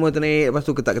bulu roma ternaik, lepas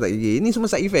tu ketak-ketak gigi. Ini semua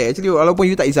side effect. Actually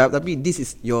walaupun you tak isap, tapi this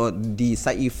is the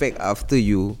side effect after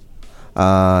you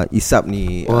isap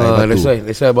ni air batu.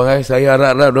 That's why bang, saya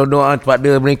harap-harap doa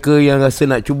pada mereka yang rasa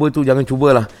nak cuba tu, jangan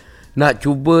cubalah. Nak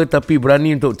cuba tapi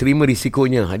berani untuk terima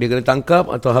risikonya. Dia kena tangkap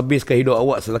atau habiskan hidup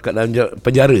awak selekat dalam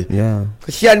penjara. Ya.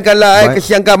 Kesiankanlah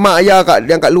kesiankan mak ayah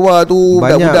yang kat luar tu,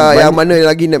 budak-budak yang mana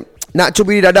lagi nak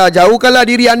cuba diri dadah. Jauhkanlah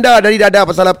diri anda dari dadah.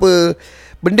 Pasal apa?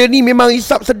 Benda ni memang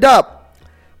isap sedap.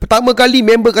 Pertama kali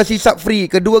member kasih isap free,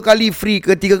 kedua kali free,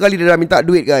 ketiga kali dia dah minta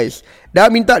duit guys. Dah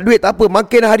minta duit tak apa,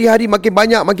 makin hari-hari makin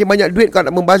banyak duit kau nak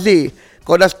membazir.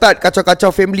 Kau dah start kacau-kacau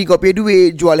family kau pay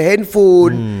duit, jual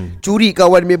handphone, curi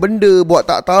kawan punya benda, buat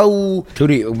tak tahu,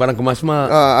 Curi barang kemas mak.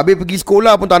 habis pergi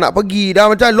sekolah pun tak nak pergi. Dah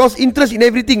macam lost interest in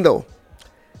everything tau.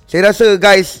 Saya rasa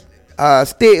guys,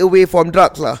 stay away from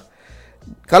drugs lah.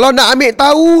 Kalau nak ambil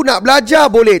tahu, nak belajar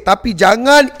boleh, tapi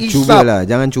jangan isap.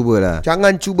 Jangan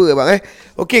cuba bang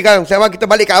Okey kan, kita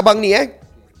balik kat abang ni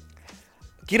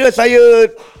Kira saya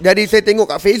tengok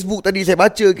kat Facebook tadi, saya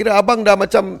baca, kira abang dah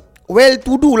macam well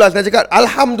to do lah. Saya cakap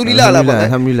Alhamdulillah lah bang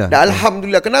Alhamdulillah. Dah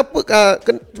Alhamdulillah. Kenapa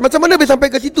macam mana boleh sampai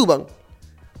ke situ bang?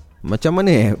 Macam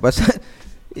mana pasal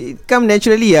come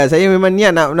naturally lah. Saya memang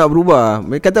niat nak berubah.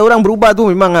 Kata orang berubah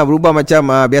tu memang berubah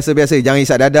macam biasa-biasa. Jangan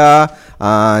isap dadah,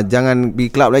 jangan pergi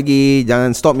club lagi,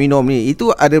 jangan stop minum ni.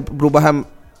 Itu ada perubahan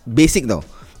basic tau.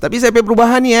 Tapi saya punya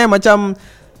perubahan ni macam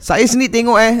saya sendiri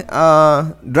tengok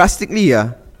drastically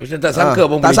lah. Macam tak sangka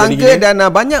pun tak boleh sangka jadi gini. dan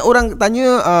banyak orang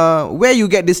tanya where you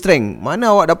get the strength.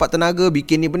 Mana awak dapat tenaga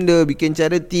bikin ni benda, bikin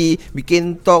charity,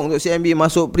 bikin talk untuk CMB,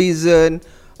 masuk prison,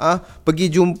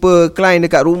 pergi jumpa klien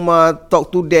dekat rumah,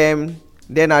 talk to them,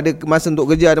 then ada masa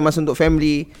untuk kerja, ada masa untuk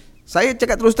family. Saya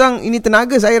cakap terus terang, ini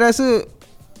tenaga saya rasa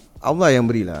Allah yang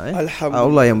berilah. Alhamdulillah.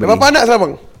 Allah yang beri. Berapa anak sekarang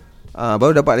bang?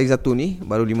 Baru dapat lagi satu ni,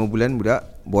 baru 5 bulan budak,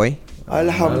 boy.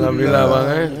 Alhamdulillah bang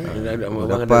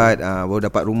Baru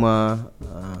dapat rumah.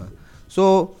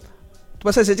 So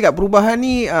pasal saya cakap perubahan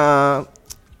ni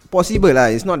possible lah.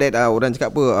 It's not that orang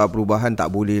cakap apa perubahan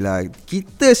tak boleh lah.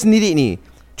 Kita sendiri ni,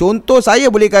 contoh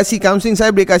saya boleh kasih counselling,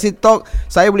 saya boleh kasih talk,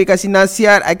 saya boleh kasih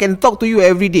nasihat. I can talk to you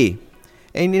every day.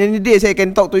 And in a day saya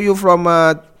can talk to you from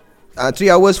 3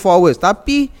 hours, 4 hours.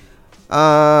 Tapi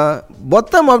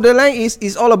bottom of the line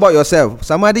is all about yourself.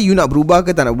 Sama ada you nak berubah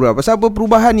ke tak nak berubah. Pasal apa,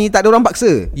 perubahan ni tak ada orang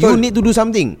paksa. You need to do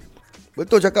something.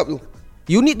 Betul cakap tu.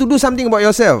 You need to do something about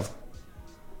yourself.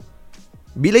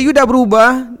 Bila you dah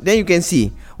berubah, then you can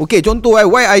see. Okay, contoh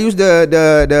why I use the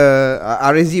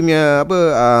RSG punya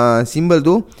symbol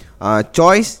tu,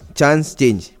 choice, chance,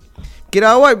 change.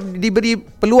 Kira awak diberi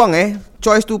peluang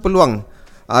choice tu peluang.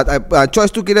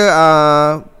 Choice tu kira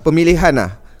pemilihan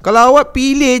lah. Kalau awak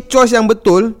pilih choice yang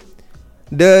betul,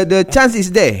 the chance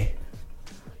is there.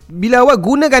 Bila awak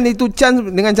gunakan itu chance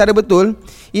dengan cara betul,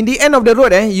 in the end of the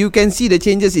road you can see the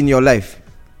changes in your life.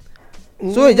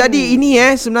 So jadi ini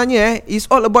sebenarnya is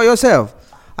all about yourself.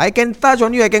 I can touch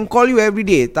on you, I can call you every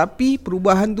day, tapi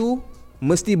perubahan tu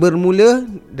mesti bermula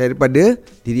daripada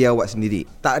diri awak sendiri.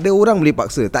 Tak ada orang boleh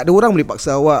paksa. Tak ada orang boleh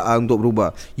paksa awak untuk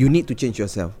berubah. You need to change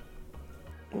yourself.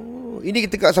 Ini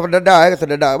kita kat sahabat dadah kata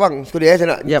dadah bang. Sekali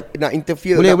saya nak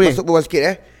interfere, boleh. Masuk bawah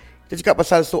sikit Kita cakap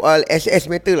pasal soal SS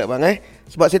matter lah bang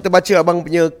Sebab saya terbaca abang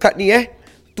punya kad ni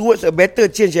towards a better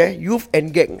change youth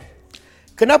and gang.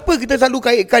 Kenapa kita selalu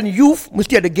kaitkan youth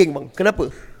mesti ada gang bang?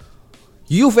 Kenapa?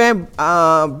 Youth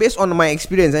based on my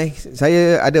experience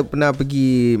saya ada pernah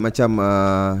pergi macam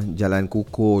Jalan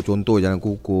Kukuh, contoh Jalan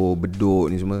Kukuh, Bedok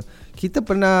ni semua. Kita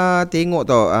pernah tengok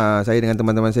tau, saya dengan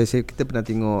teman-teman saya kita pernah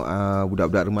tengok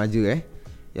budak-budak remaja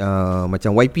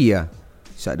macam YP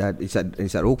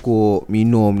isap rokok,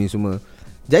 minum ni semua.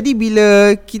 Jadi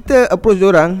bila kita approach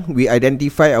diorang, we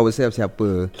identify ourselves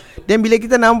siapa. Dan bila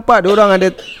kita nampak diorang ada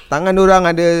tangan diorang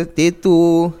ada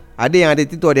tattoo, ada yang ada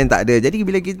tattoo, ada yang tak ada. Jadi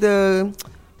bila kita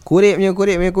korek,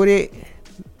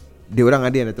 diorang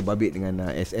ada yang dah terbabit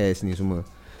dengan SS ni semua.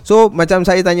 So macam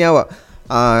saya tanya awak,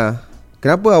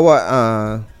 kenapa awak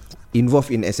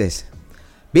involved in SS?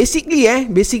 Basically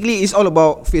it's all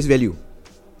about face value.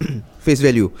 Face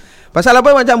value. Pasal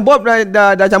apa, macam Bob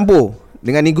dah campur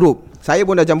dengan ni group, saya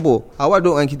pun dah campur, awak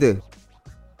duduk dengan kita.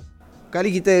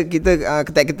 Kali kita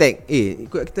ketek-ketek,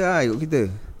 ikut kita.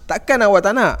 Takkan awak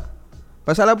tak nak?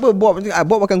 Pasal apa, Bob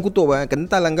akan kutuk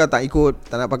kental lah kau tak ikut,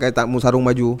 tak nak pakai, tak mau sarung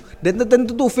baju. Dan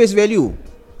tentu tu face value.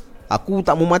 Aku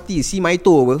tak mau mati, si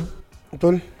Maito apa.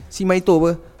 Betul. Si Maito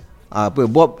apa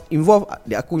Bob involve,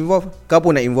 aku involve, kau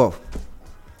pun nak involve.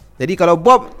 Jadi kalau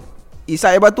Bob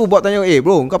isap air batu, Bob tanya,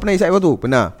 bro, kau pernah isap air batu?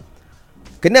 Pernah.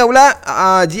 Kena pula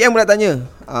GM pula tanya,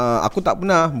 aku tak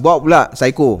pernah. Bob pula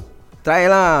psycho, try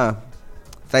lah,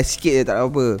 try sikit je, tak ada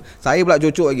apa. Saya pula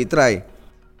cocok lagi, try.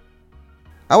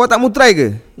 Awak tak mau try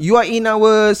ke? You are in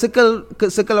our circle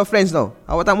of friends tau.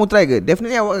 Awak tak mau try ke?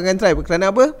 Definitely awak akan try.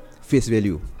 Kerana apa? Face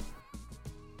value.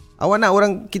 Awak nak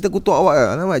orang kita kutuk awak ke?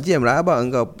 Alamak GM lah abang,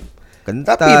 engkau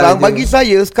kental. Tapi bang je. Bagi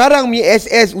saya sekarang punya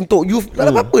SS untuk youth tak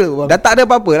ada apa-apa bang. Dah tak ada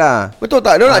apa-apa lah. Betul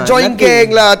tak? Dia nak join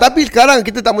gang lah. Tapi sekarang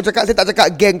kita tak mau cakap, saya tak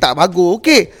cakap gang tak bagus.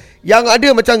 Okey, yang ada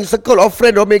macam circle of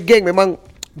friend, dorang gang memang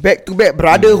back to back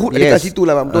brotherhood ada kat situ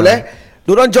lah bang. Betul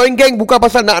Diorang join gang bukan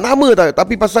pasal nak nama tau,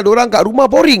 tapi pasal diorang kat rumah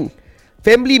boring,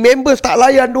 family members tak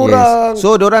layan diorang.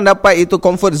 So diorang dapat itu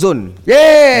comfort zone.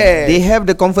 They have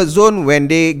the comfort zone when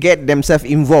they get themselves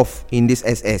involved in this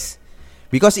SS.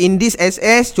 Because in this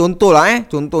SS,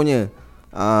 contohnya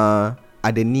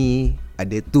ada ni,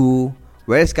 ada tu.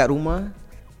 Whereas kat rumah,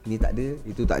 ni tak ada,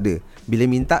 itu tak ada. Bila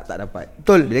minta tak dapat.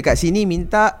 Betul. Bila kat sini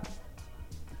minta,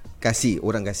 kasih,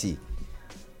 orang kasih.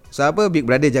 So apa, Big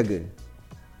Brother jaga,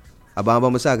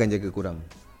 abang-abang besar akan jaga korang.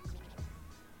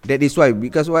 That is why,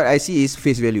 because what I see is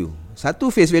face value.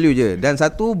 Satu face value je, dan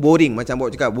satu boring. Macam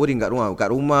bawa cakap, boring kat rumah. Kat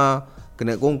rumah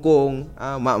kena kongkong,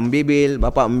 mak membebel,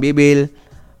 bapak membebel,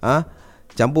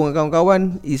 campur dengan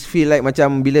kawan-kawan, is feel like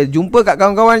macam bila jumpa kat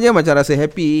kawan-kawan je macam rasa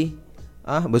happy,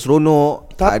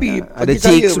 berseronok. Tapi ada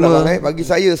chicks semua. Bagi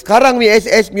saya sekarang ni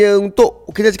SS punya,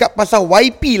 untuk kita cakap pasal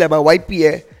YP lah bang, YP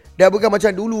dah bukan macam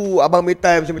dulu abang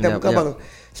metai macam metai, bukan bang.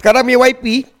 Sekarang ni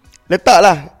YP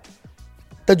letaklah,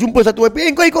 terjumpa satu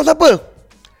YP, kau ikut siapa?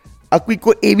 Aku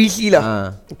ikut ABC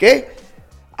lah. Okay,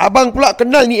 abang pula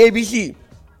kenal ni ABC.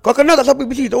 Kau kenal tak siapa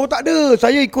ABC? Oh tak ada,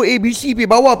 saya ikut ABC, pergi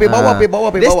bawah.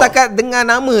 Dia setakat dengar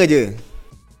nama je.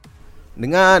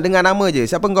 Dengar nama je.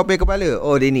 Siapa kau pergi kepala?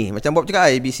 Oh dia ni. Macam Bob cakap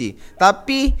ABC.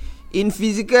 Tapi in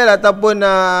physical ataupun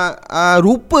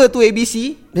rupa tu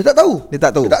ABC, Dia tak tahu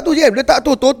je. Dia tak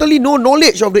tahu. Totally no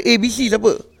knowledge of the ABC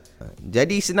siapa.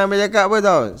 Jadi senang dia cakap apa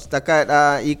tau, setakat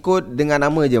ikut dengan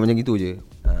nama je, macam gitu je.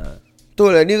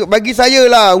 Betul lah. Ni bagi saya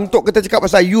lah, untuk kita cakap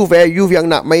pasal youth youth yang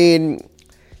nak main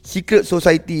secret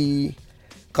society.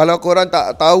 Kalau korang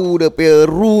tak tahu dia punya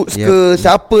roots ke,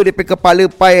 siapa dia punya kepala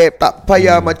pipe, tak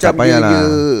payah macam tak dia.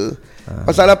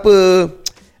 Pasal apa,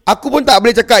 aku pun tak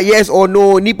boleh cakap yes or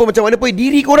no. Ni pun macam mana pun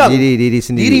diri korang, Diri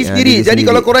sendiri. Jadi sendiri.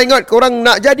 Kalau korang ingat, korang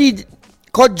nak jadi,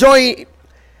 kau join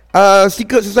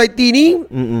secret society ni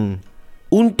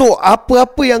untuk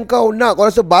apa-apa yang kau nak, kau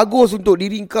rasa bagus untuk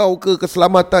diri kau ke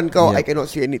keselamatan kau, I cannot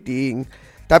say anything.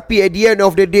 Tapi at the end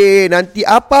of the day, nanti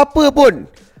apa-apa pun,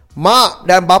 mak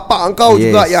dan bapak engkau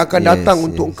juga yang akan datang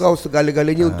untuk engkau,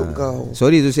 segala-galanya untuk engkau.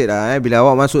 Sorry to say lah, bila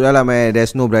awak masuk dalam,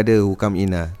 there's no brother who come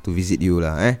in to visit you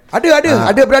lah.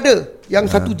 Ada brother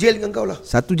yang satu jail dengan kau lah.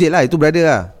 Satu jail lah, itu brother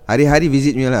lah. Hari-hari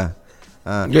visit punya lah.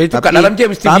 Ya itu kat dalam je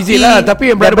mesti visit lah.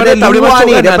 Tapi yang brother tak boleh masuk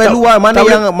kan. Daripada luar,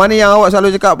 mana yang awak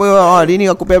selalu cakap apa, dia ni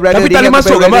aku pay brother. Tapi tak boleh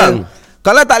masuk kan bang?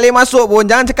 Kalau tak boleh masuk pun,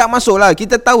 jangan cakap masuk lah.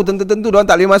 Kita tahu tentu diorang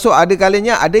tak boleh masuk. Ada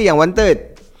kalanya ada yang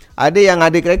wanted, ada yang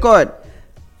ada rekod.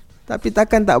 Tapi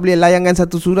takkan tak boleh layangkan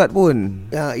satu surat pun.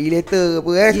 E-letter apa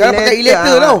sekarang pakai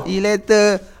e-letter tau. E-letter,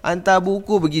 hantar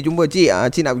buku, pergi jumpa cik,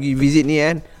 cik nak pergi visit ni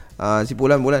kan, si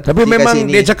bulan. Tapi memang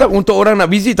dia cakap untuk orang nak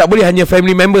visit tak boleh hanya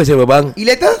family members ya bang.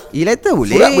 E-letter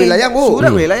boleh. Surat boleh layang.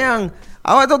 Surat boleh layang.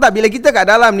 Awak tahu tak bila kita kat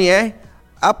dalam ni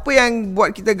apa yang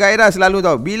buat kita gairah selalu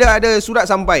tau, bila ada surat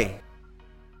sampai.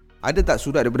 Ada tak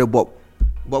surat daripada Bob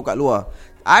kat luar?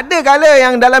 Ada kala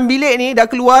yang dalam bilik ni dah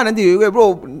keluar nanti,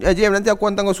 bro, JM nanti aku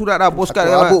hantar kau surat dah, postcard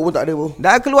dah. Abuk pun tak ada, bro.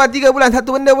 Dah keluar 3 bulan,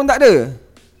 satu benda pun tak ada.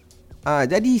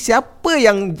 Jadi siapa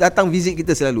yang datang visit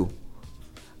kita selalu?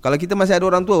 Kalau kita masih ada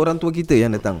orang tua kita yang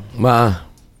datang.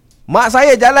 Mak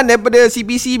saya jalan daripada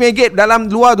CPC Maygate dalam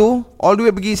luar tu, all the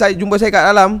way pergi jumpa saya kat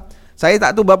dalam. Saya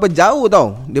tak tahu berapa jauh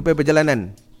tau daripada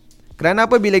perjalanan. Kerana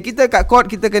apa? Bila kita kat court,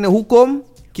 kita kena hukum.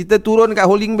 Kita turun kat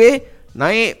holding bay,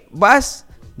 naik bas,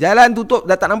 jalan tutup,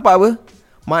 dah tak nampak apa.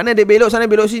 Mana dia belok sana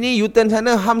belok sini, U-turn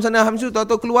sana ham situ,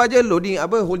 tahu-tahu keluar je loading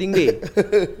holding bay.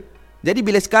 Jadi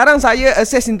bila sekarang saya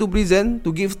access into prison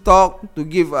to give talk, to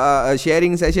give a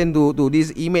sharing session to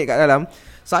this inmate kat dalam,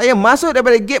 saya masuk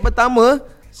daripada gate pertama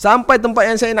sampai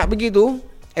tempat yang saya nak pergi tu,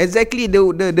 exactly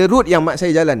the route yang mak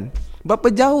saya jalan.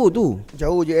 Berapa jauh tu?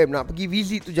 Jauh je, nak pergi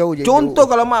visit tu jauh je. Contoh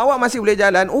kalau mak awak masih boleh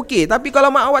jalan, okey. Tapi kalau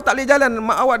mak awak tak boleh jalan,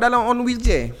 mak awak dalam on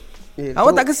wheelchair,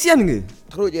 awak tak kesian ke?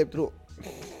 Teruk.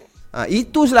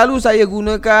 Itu selalu saya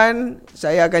gunakan.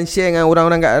 Saya akan share dengan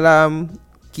orang-orang kat dalam.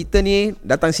 Kita ni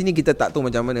datang sini, kita tak tahu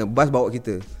macam mana bas bawa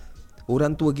kita.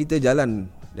 Orang tua kita jalan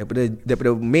daripada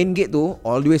main gate tu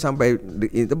all the way sampai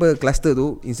cluster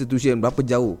tu, institution, berapa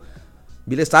jauh.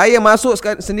 Bila saya masuk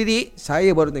sendiri, saya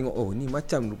baru tengok, oh ni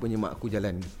macam rupanya mak aku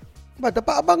jalan.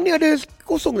 Tempat abang ni ada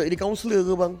kosong tak jadi kaunselor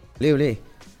ke bang? Boleh.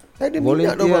 Saya ada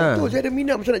minat tau bang. Tu saya ada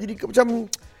minat macam nak jadi macam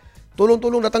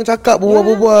tolong datang cakap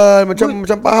berbual-bual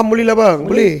macam faham boleh lah bang.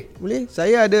 Boleh.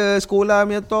 Saya ada sekolah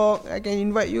punya talk, I can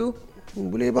invite you.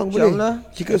 Boleh bang, InsyaAllah.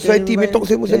 boleh. Secret society punya talk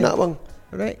saya pun saya nak bang.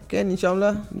 Alright, can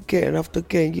insyaAllah. Can after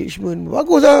care engagement.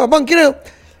 Bagus lah bang, kira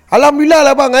alhamdulillah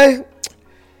lah bang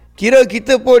Kira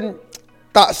kita pun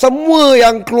tak semua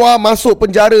yang keluar masuk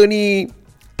penjara ni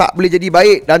tak boleh jadi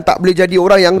baik dan tak boleh jadi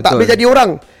orang yang tak boleh jadi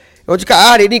orang. Orang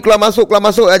cakap dia ni keluar masuk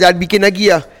jangan bikin lagi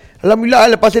lah.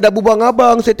 Alhamdulillah lepas saya dah berbual dengan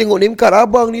abang, saya tengok name card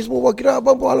abang ni semua, kira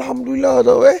abang pun alhamdulillah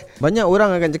tau Banyak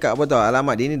orang akan cakap apa tau,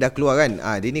 alamak dia ni dah keluar kan,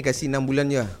 dia ni kasih 6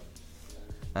 bulan je.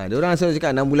 Diorang selalu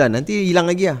cakap 6 bulan, nanti hilang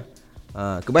lagi lah.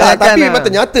 Kebanyakan tak, tapi mata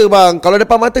nyata bang, kalau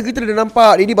depan mata kita dah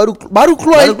nampak dia ni baru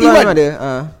keluar keluar ada.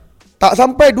 Tak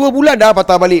sampai 2 bulan dah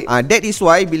patah balik. That is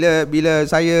why bila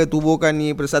saya tubuhkan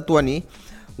ni persatuan ni,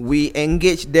 we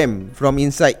engage them from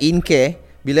inside in care.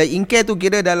 Bila in care tu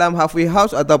kira dalam halfway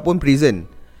house ataupun prison.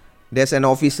 There's an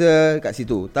officer kat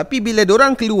situ. Tapi bila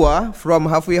dorang keluar from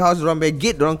halfway house, dorang by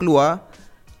gate dorang keluar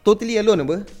totally alone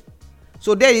apa.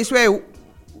 So that is where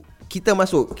kita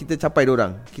masuk, kita capai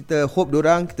dorang, kita hope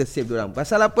dorang, kita save dorang.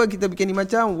 Pasal apa kita bikin ni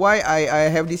macam, why I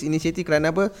have this initiative,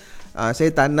 kerana apa?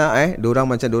 Saya tak nak dorang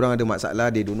macam dorang ada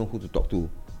masalah, they don't know who to talk to.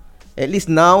 At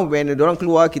least now when dorang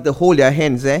keluar, kita hold their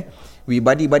hands we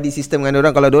buddy system dengan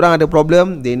dorang. Kalau dorang ada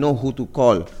problem, they know who to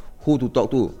call, who to talk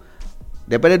to.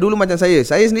 Daripada dulu macam saya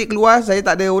sendiri keluar, saya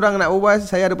tak ada orang nak berbual,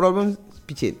 saya ada problem,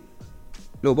 picit.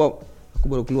 Loh Bob, aku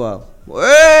baru keluar.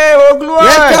 Baru keluar.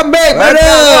 Welcome back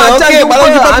brother. Okay, malam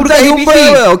jumpa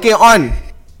Okay, on.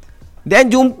 Dan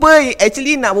jumpa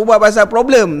actually nak berbual pasal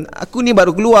problem. Aku ni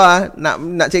baru keluar nak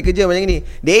cari kerja macam ni.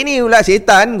 Dia ni pula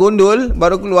setan gondol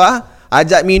baru keluar,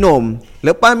 ajak minum.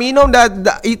 Lepas minum dah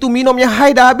itu minumnya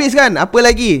high dah habis kan. Apa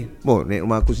lagi? Naik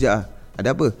rumah aku sekejap.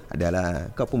 Ada apa?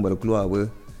 Adalah, kau pun baru keluar apa?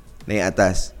 Naik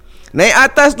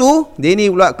atas tu, dia ni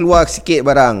pula keluar sikit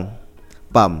barang.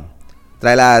 Pam.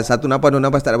 Try lah 1 nafas 2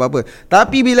 nafas tak ada apa-apa.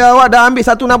 Tapi bila awak dah ambil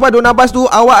 1 nafas 2 nafas tu,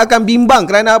 awak akan bimbang.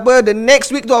 Kerana apa? The next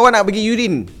week tu awak nak pergi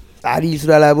urine. Tadi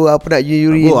sudah lah bro, apa nak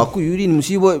urine? Aku urine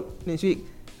mesti buat next week.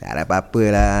 Tak ada apa-apa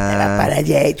lah. Tak ada apa lah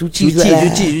je, cuci.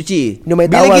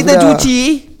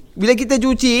 Bila kita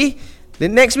cuci, the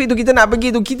next week tu kita nak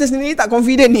pergi tu, kita sendiri tak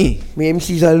confident ni. Ambil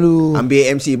MC selalu. Ambil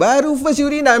MC. Baru first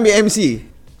urine dah ambil MC.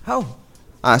 How?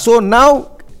 So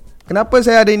now, kenapa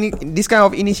saya ada this kind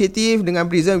of initiative dengan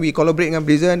prison, we collaborate dengan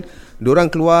prison.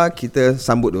 Dorang keluar, kita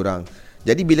sambut dorang.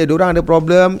 Jadi bila dorang ada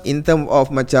problem in term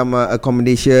of macam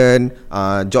accommodation,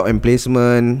 job and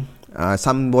placement,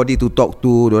 somebody to talk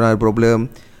to, dorang ada problem,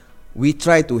 we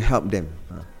try to help them.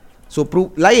 So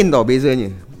lain tau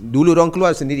bezanya. Dulu dorang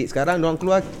keluar sendiri, sekarang dorang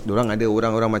keluar, dorang ada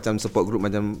orang-orang macam support group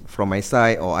macam from my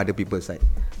side or other people side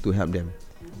to help them.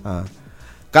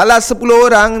 Kalau 10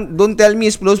 orang, don't tell me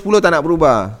 10 tak nak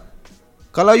berubah.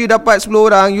 Kalau you dapat 10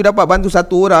 orang, you dapat bantu 1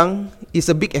 orang,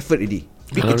 it's a big effort already.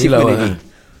 Big achievement already.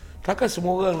 Takkan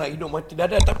semua orang nak hidup mati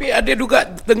dada. Tapi ada juga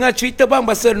tengah cerita bang,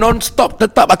 pasal non-stop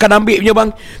tetap akan ambil punya bang.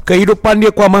 Kehidupan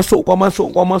dia kuah masuk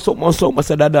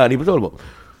masa dada ni, betul bang?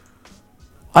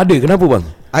 Ada, kenapa bang?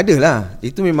 Adalah,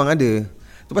 itu memang ada.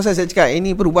 Tu pasal saya cakap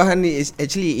ini perubahan ni is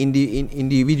actually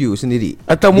individu sendiri.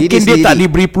 Atau mungkin dia tak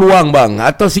diberi peluang bang.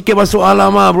 Atau sikit masuk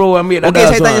alamak bro ambil dadah.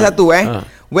 Okay, saya tanya satu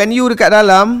When you dekat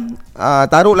dalam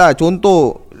taruhlah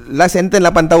contoh last sentence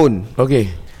 8 tahun. Okay.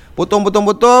 Potong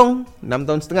 6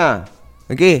 tahun setengah.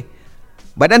 Okay.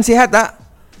 Badan sihat tak?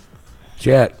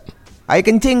 Sihat. Air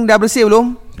kencing dah bersih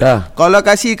belum? Dah. Kalau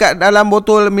kasih kat dalam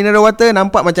botol mineral water,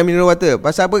 nampak macam mineral water.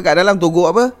 Pasal apa? Kat dalam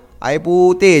togok apa? Air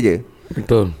putih je.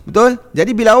 Betul?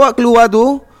 Jadi bila awak keluar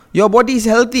tu, your body is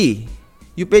healthy.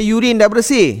 You pay urine dah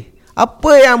bersih.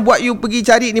 Apa yang buat you pergi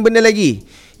cari ni benda lagi?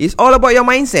 It's all about your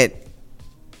mindset.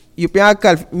 You punya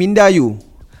akal minda you.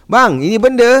 Bang, ini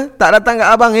benda tak datang kat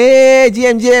abang.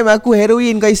 GM, aku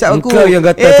heroin kau isap aku. Engkau yang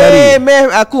kata cari.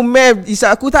 Meth, aku meth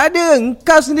isap aku. Tak ada.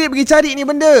 Engkau sendiri pergi cari ni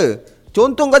benda.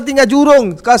 Contoh kau tinggal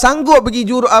Jurong, kau sanggup pergi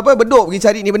Bedok pergi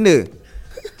cari ni benda.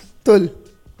 Betul.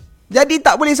 Jadi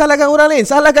tak boleh salahkan orang lain,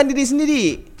 salahkan diri sendiri.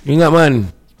 Ingat man.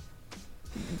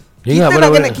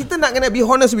 Kita nak kena be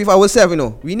honest with ourselves, you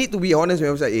know. We need to be honest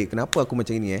with ourselves. Kenapa aku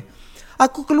macam ni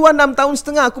Aku keluar 6 tahun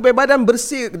setengah, aku punya badan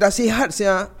bersih, dah sihat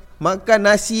saya.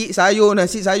 Makan nasi sayur,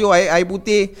 air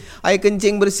putih, air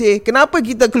kencing bersih. Kenapa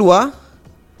kita keluar?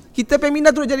 Kita pengen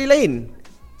minat terus jadi lain.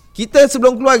 Kita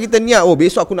sebelum keluar kita niat,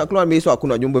 besok aku nak keluar, besok aku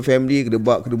nak jumpa family,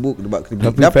 kedebak. Tapi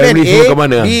dah plan family semua ke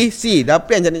mana? B, C, dah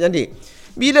plan cantik-cantik.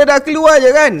 Bila dah keluar je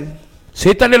kan,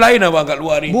 setan dia lain abang kat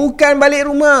luar ni. bukan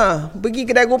balik rumah, pergi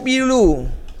kedai kopi dulu.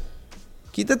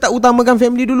 Kita tak utamakan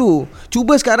family dulu.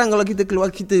 Cuba sekarang kalau kita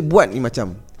keluar, kita buat ni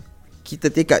macam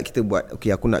kita tekad kita buat.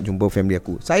 Okay, aku nak jumpa family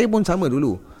aku. Saya pun sama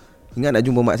dulu. Ingat nak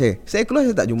jumpa mak saya. Saya keluar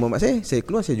saya tak jumpa mak saya. Saya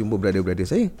keluar saya jumpa brother-brother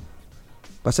saya.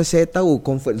 Pasal saya tahu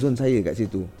comfort zone saya kat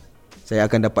situ. Saya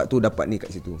akan dapat ni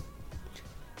kat situ.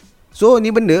 So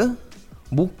ni benda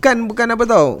bukan apa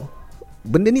tau.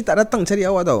 Benda ni tak datang cari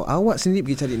awak tau. Awak sendiri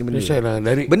pergi cari ni benda.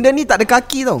 Benda ni tak ada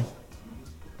kaki tau.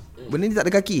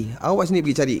 Awak sendiri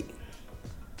pergi cari.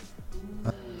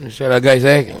 InsyaAllah guys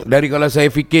dari kalau saya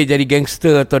fikir jadi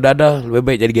gangster atau dadah,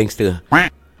 lebih baik jadi gangster.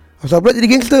 Asal pula jadi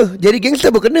gangster? Jadi gangster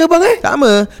berkena bang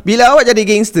Sama. Bila awak jadi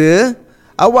gangster,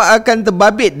 awak akan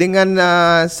terbabit dengan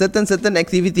certain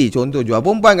activity. Contoh jual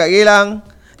perempuan kat Geylang.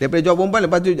 Daripada jual perempuan,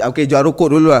 lepas tu jual rokok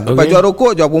dulu lah. Lepas jual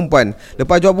rokok, jual perempuan.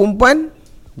 Lepas jual perempuan,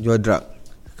 jual drug.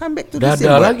 Come back to the same.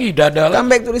 Come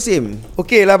back to the same.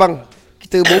 Okey lah bang,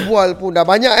 kita berbual pun dah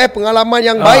banyak pengalaman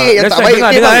yang baik yang tak baik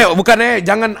dengar, bukan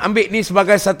jangan ambil ni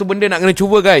sebagai satu benda nak kena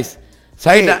cuba guys.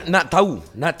 Saya nak tahu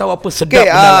apa sedap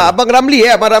benda. Abang Ramli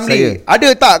ada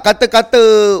tak kata-kata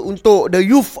untuk the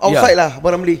youth outside lah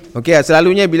Abang Ramli? Okey,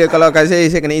 selalunya bila kalau saya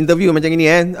kena interview macam ni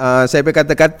saya pakai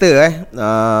kata-kata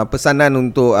pesanan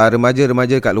untuk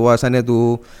remaja-remaja kat luar sana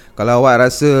tu. Kalau awak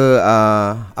rasa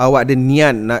awak ada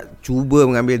niat nak cuba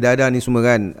mengambil dadah ni semua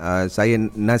kan,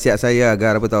 nasihat saya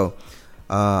agar apa tahu,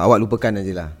 awak lupakan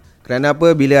ajalah. Kerana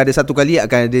apa? Bila ada satu kali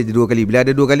akan ada dua kali, bila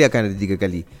ada dua kali akan ada tiga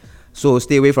kali. So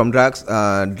stay away from drugs.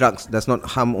 Drugs does not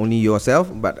harm only yourself,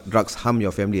 but drugs harm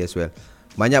your family as well.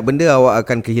 Banyak benda awak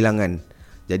akan kehilangan.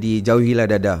 Jadi jauhilah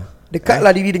dadah.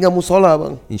 Dekatlah diri dengan musola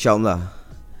bang. InsyaAllah.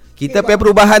 Kita punya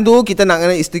perubahan tu kita nak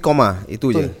kena istiqomah.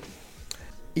 Itu je.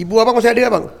 Ibu abang masih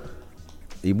ada bang?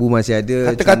 Ibu masih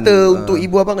ada. Kata-kata untuk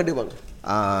ibu abang ada bang?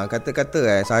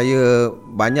 Kata-kata saya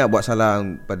banyak buat salah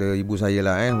pada ibu saya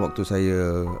lah waktu saya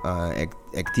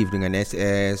aktif dengan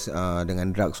SS,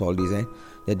 dengan drugs all this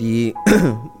Jadi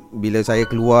bila saya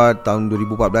keluar tahun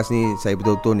 2014 ni, saya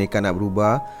betul-betul nekat nak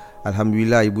berubah.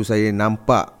 Alhamdulillah ibu saya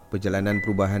nampak perjalanan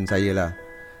perubahan saya lah.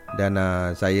 Dan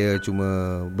saya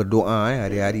cuma berdoa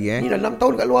hari-hari Ni dah 6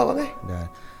 tahun kat luar bang Dan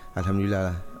Alhamdulillah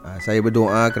lah. Saya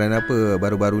berdoa kerana apa?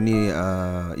 Baru-baru ni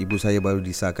ibu saya baru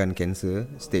disahkan kanser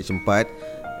stage 4.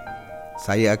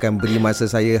 Saya akan beri masa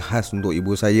saya khas untuk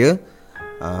ibu saya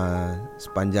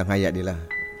sepanjang hayat dia lah.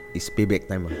 It's payback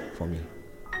time lah for me.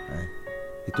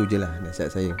 Itu je lah nasihat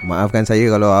saya. Maafkan saya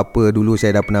kalau apa dulu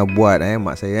saya dah pernah buat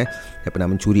mak saya saya pernah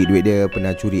mencuri duit dia,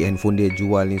 pernah curi handphone dia,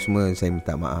 jual ni semua. Saya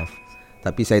minta maaf.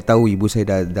 Tapi saya tahu ibu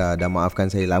saya dah maafkan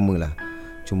saya lama lah.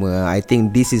 Cuma I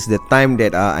think this is the time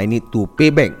that I need to pay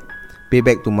back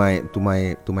to my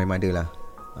mother lah.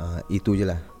 Itu je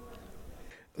lah.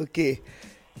 Okay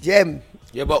Jam.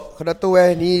 Ya Bob. Kau dah tahu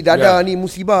ni dadah ni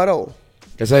musibah tau.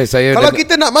 Saya kalau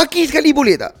kita nak maki sekali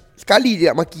boleh tak? Sekali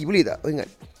je nak maki boleh tak? Kau ingat?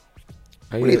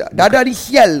 Boleh tak? Dadah ni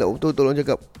sial tau. Betul-betul orang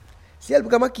cakap sial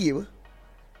bukan maki apa.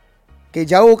 Okay,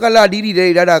 jauhkanlah diri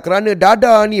dari dadah. Kerana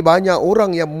dadah ni banyak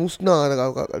orang yang musnah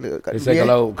kat dunia.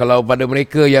 Kalau pada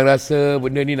mereka yang rasa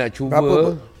benda ni nak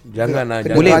cuba, Janganlah.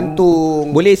 Kena Boleh.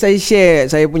 gantung. Boleh saya share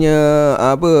saya punya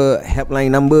helpline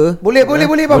number? Boleh bang.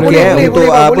 Okey, Boleh untuk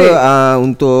bang, boleh.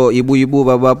 untuk ibu-ibu,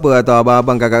 bapa-bapa atau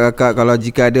abang-abang, kakak-kakak, kalau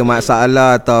jika ada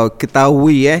masalah atau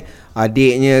ketahui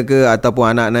adiknya ke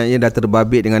ataupun anak-anaknya dah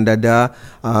terbabit dengan dadah,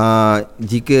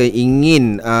 jika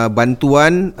ingin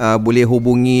bantuan, boleh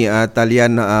hubungi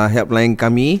talian helpline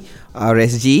kami,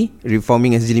 RSG,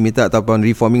 Reforming SG Limited ataupun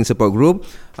Reforming Support Group,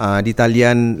 di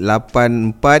talian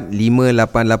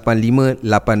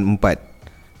 84588584.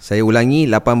 Saya ulangi,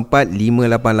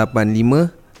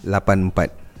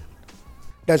 84588584.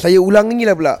 Dan saya ulangi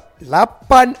lah pula,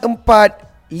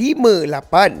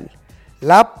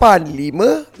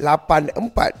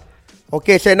 84588584.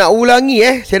 Okey, saya nak ulangi.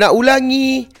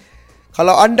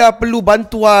 Kalau anda perlu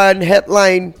bantuan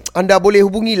headline, anda boleh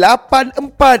hubungi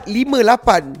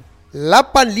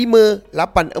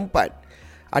 84588584.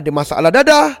 Ada masalah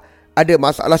dadah, ada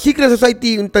masalah secret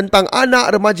society tentang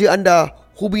anak remaja anda,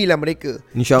 hubungilah mereka.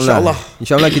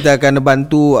 InsyaAllah kita akan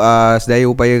bantu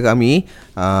sedaya upaya kami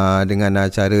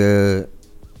dengan cara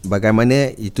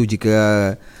bagaimana itu. Jika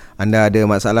anda ada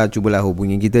masalah, cubalah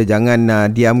hubungi kita.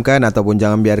 Jangan diamkan ataupun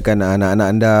jangan biarkan anak-anak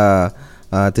anda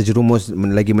terjerumus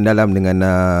lagi mendalam dengan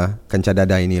kancah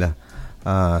dadah inilah.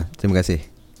 Terima kasih.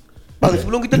 Bang,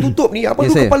 sebelum kita tutup ni, abang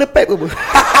Yes, tu sir. kepala pipe ke apa?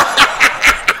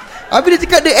 Habis dia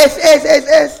cakap dia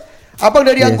SS. Abang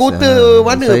dari anggota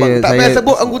mana bang? Tak payah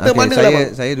sebut anggota mana lah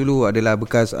bang. Saya dulu adalah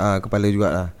bekas kepala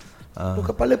jugalah. Tu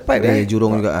kepala pipe Dari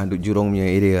Jurong juga, duduk Jurong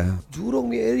punya area. Jurong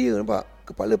punya area, nampak?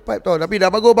 Kepala pipe tau. Tapi dah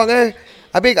bagus bang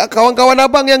Habis kawan-kawan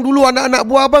abang yang dulu anak-anak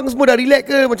buah abang semua dah relax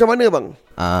ke macam mana bang?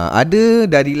 Ada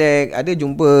dah relax, ada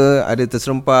jumpa, ada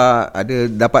terserempak,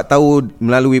 ada dapat tahu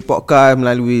melalui podcast,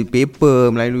 melalui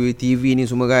paper, melalui TV ni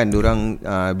semua kan. Diorang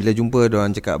bila jumpa,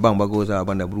 diorang cakap, bang bagus lah,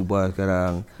 abang dah berubah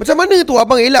sekarang. Macam mana tu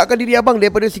abang elakkan diri abang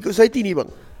daripada secret society ni bang?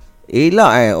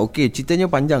 Elak okey, ceritanya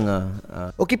panjang lah.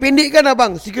 Okey, pendek kan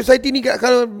abang. Secret society ni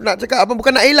kalau nak cakap abang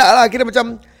bukan nak elak lah, kira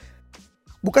macam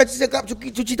bukan cakap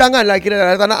cuci tangan lah,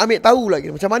 kira tak nak ambil tahu lah,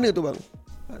 kira macam mana tu bang?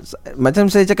 Macam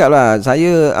saya cakap lah,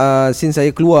 saya since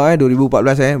saya keluar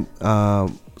 2014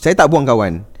 saya tak buang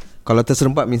kawan. Kalau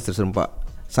terserempak means terserempak.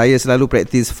 Saya selalu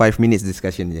practice 5 minutes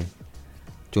discussion je.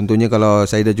 Contohnya kalau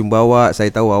saya dah jumpa awak,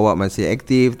 saya tahu awak masih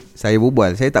aktif, saya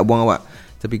berbual. Saya tak buang awak,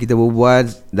 tapi kita berbual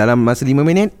dalam masa 5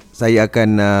 minit, saya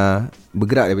akan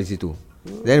bergerak dari situ.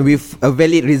 Then with a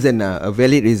valid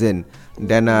reason.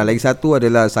 Dan lagi satu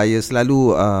adalah saya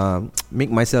selalu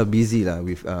make myself busy lah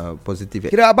with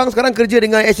positive. Kira abang sekarang kerja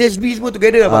dengan SSB semua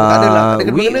together abang? Tak ada lah, tak ada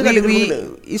kena-mengena kan? Ada kena-mengena?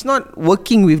 It's not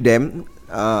working with them.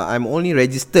 I'm only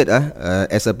registered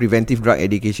as a preventive drug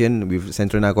education with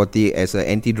Central Narcotic, as a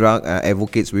anti-drug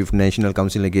advocates with National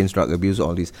Council Against Drug Abuse,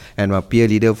 all this, and a peer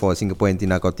leader for Singapore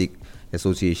Anti-Narcotic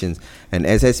Associations. And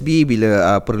SSB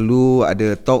bila perlu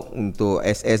ada talk untuk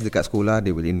SS dekat sekolah,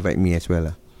 they will invite me as well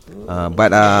lah.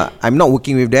 But I'm not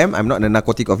working with them. I'm not a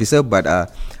narcotic officer, but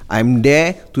I'm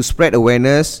there to spread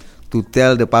awareness, to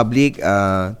tell the public,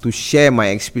 to share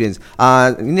my experience.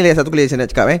 Ini lagi satu kali saya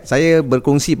nak cakap saya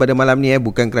berkongsi pada malam ni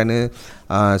bukan kerana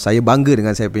saya bangga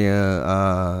dengan saya punya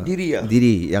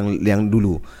diri yang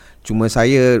dulu. Cuma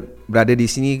saya berada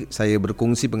di sini, saya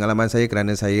berkongsi pengalaman saya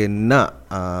kerana saya nak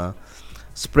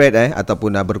spread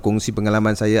ataupun berkongsi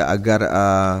pengalaman saya agar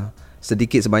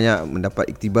sedikit sebanyak mendapat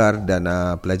iktibar dan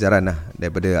pelajaran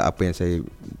daripada apa yang saya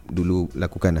dulu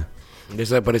lakukan.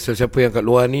 Biasa pada siapa yang kat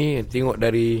luar ni tengok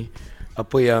dari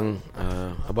apa yang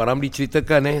Abang Ramli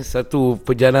ceritakan, satu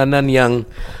perjalanan yang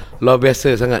luar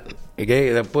biasa sangat.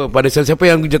 Okay, pada siapa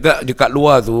yang dekat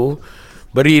luar tu,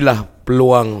 berilah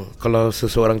peluang kalau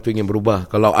seseorang tu ingin berubah.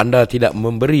 Kalau anda tidak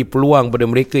memberi peluang pada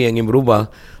mereka yang ingin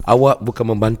berubah, awak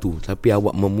bukan membantu, tapi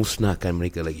awak memusnahkan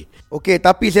mereka lagi. Okey,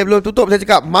 tapi saya belum tutup, saya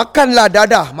cakap makanlah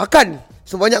dadah, makan.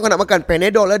 Sebanyak kau nak makan.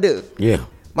 Panadol ada. Ya. Yeah.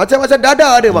 Macam-macam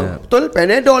dadah ada bang. Betul?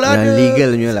 Panadol ada. Yang legal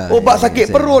punya lah. Ubat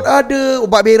sakit perut ada,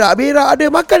 ubat berak-berak ada.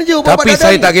 Makan je ubat Tapi dadah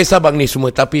saya ni. tak kisah bang ni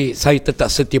semua, tapi saya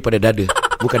tetap setia pada dada,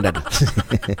 bukan dada.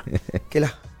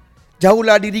 Okeylah.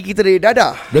 Jauhlah diri kita dari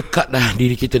dadah. Dekatlah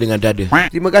diri kita dengan dada.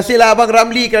 Terima kasihlah Abang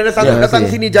Ramli kerana sanggup datang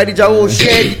sini jadi jauh,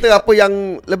 share kita apa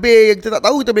yang lebih yang kita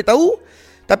tak tahu, kita boleh tahu.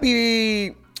 Tapi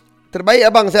terbaik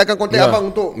abang, saya akan kontak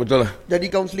abang untuk betul lah, jadi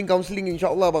kaunseling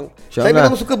insya-Allah bang. InsyaAllah. Saya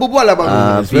memang suka berbual lah bang.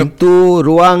 Pintu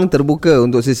ruang terbuka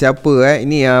untuk sesiapa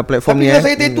Ini platform tapi ni. kalau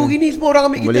saya tattoo gini semua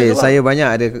orang ambil kita. Boleh, ke, bang? saya banyak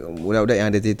ada budak-budak yang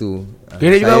ada tattoo.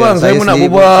 Kira juga bang, saya pun nak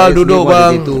berbual, duduk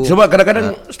bang. Sebab kadang-kadang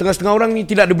setengah-setengah orang ni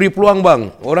tidak diberi peluang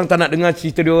bang. Orang tak nak dengar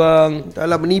cerita dia orang.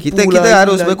 Taklah menipu Kita lah,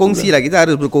 harus inilah, berkongsi itulah. lah. Kita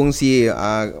harus berkongsi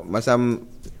macam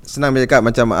senang bercakap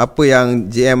macam apa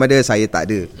yang JM ada saya tak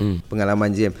ada.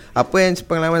 Pengalaman JM. Apa yang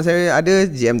pengalaman saya ada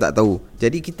JM tak tahu.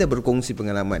 Jadi kita berkongsi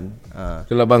pengalaman.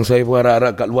 Itulah bang, saya pun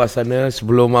harap-harap kat luar sana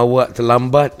sebelum awak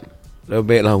terlambat, lebih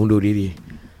baiklah undur diri.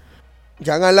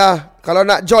 Janganlah. Kalau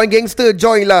nak join gangster,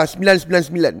 join lah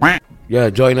 999. Ya,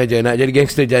 join aja. Nak jadi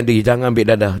gangster jadi, jangan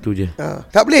ambil dadah tu je.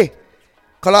 Tak boleh.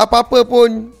 Kalau apa-apa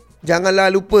pun, janganlah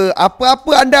lupa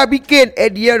apa-apa anda bikin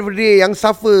at the end of the day, yang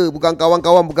suffer bukan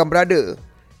kawan-kawan, bukan brother,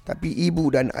 tapi ibu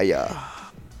dan ayah.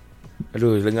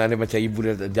 Aduh, dengar ni macam ibu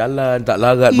dah tak jalan, tak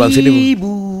larat bang.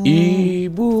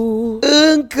 Ibu,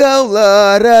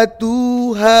 engkaulah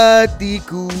ratu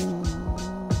hatiku.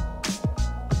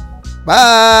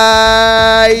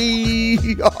 Bye.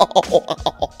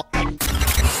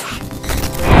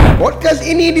 Podcast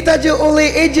ini ditaja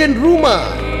oleh ejen rumah.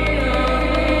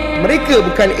 Mereka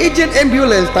bukan ejen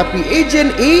ambulans tapi ejen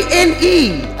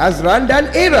A&E, Azran dan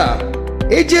Era.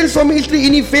 Ejen suami isteri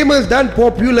ini famous dan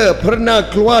popular, pernah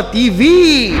keluar TV.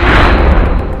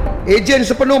 Ejen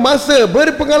sepenuh masa,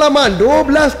 berpengalaman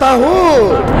 12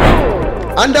 tahun.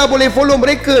 Anda boleh follow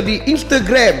mereka di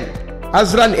Instagram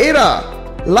Azran Era,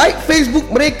 like Facebook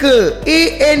mereka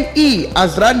A&E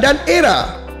Azran dan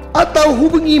Era, atau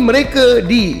hubungi mereka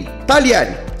di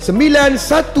talian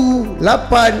 9186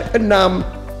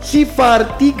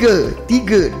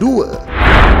 0332.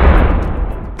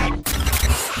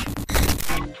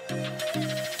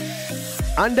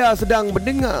 Anda sedang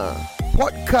mendengar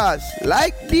podcast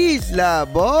like this lah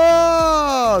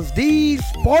bos di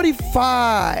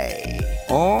Spotify.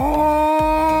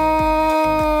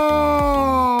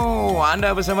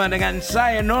 Anda bersama dengan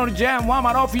saya Nur Jam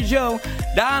Muhammad Official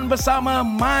dan bersama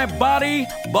my buddy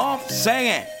Bob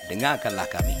Sengen. Dengarkanlah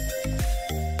kami.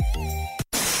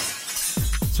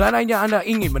 Seandainya anda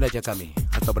ingin menaja kami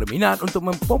atau berminat untuk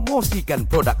mempromosikan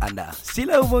produk anda,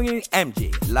 sila hubungi MJ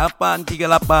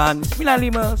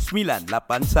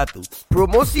 838-95981.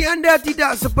 Promosi anda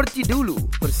tidak seperti dulu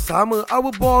bersama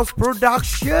Our Boss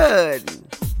Production.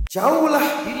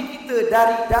 Jauhlah diri kita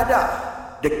dari dadah.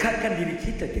 Dekatkan diri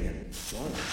kita dengan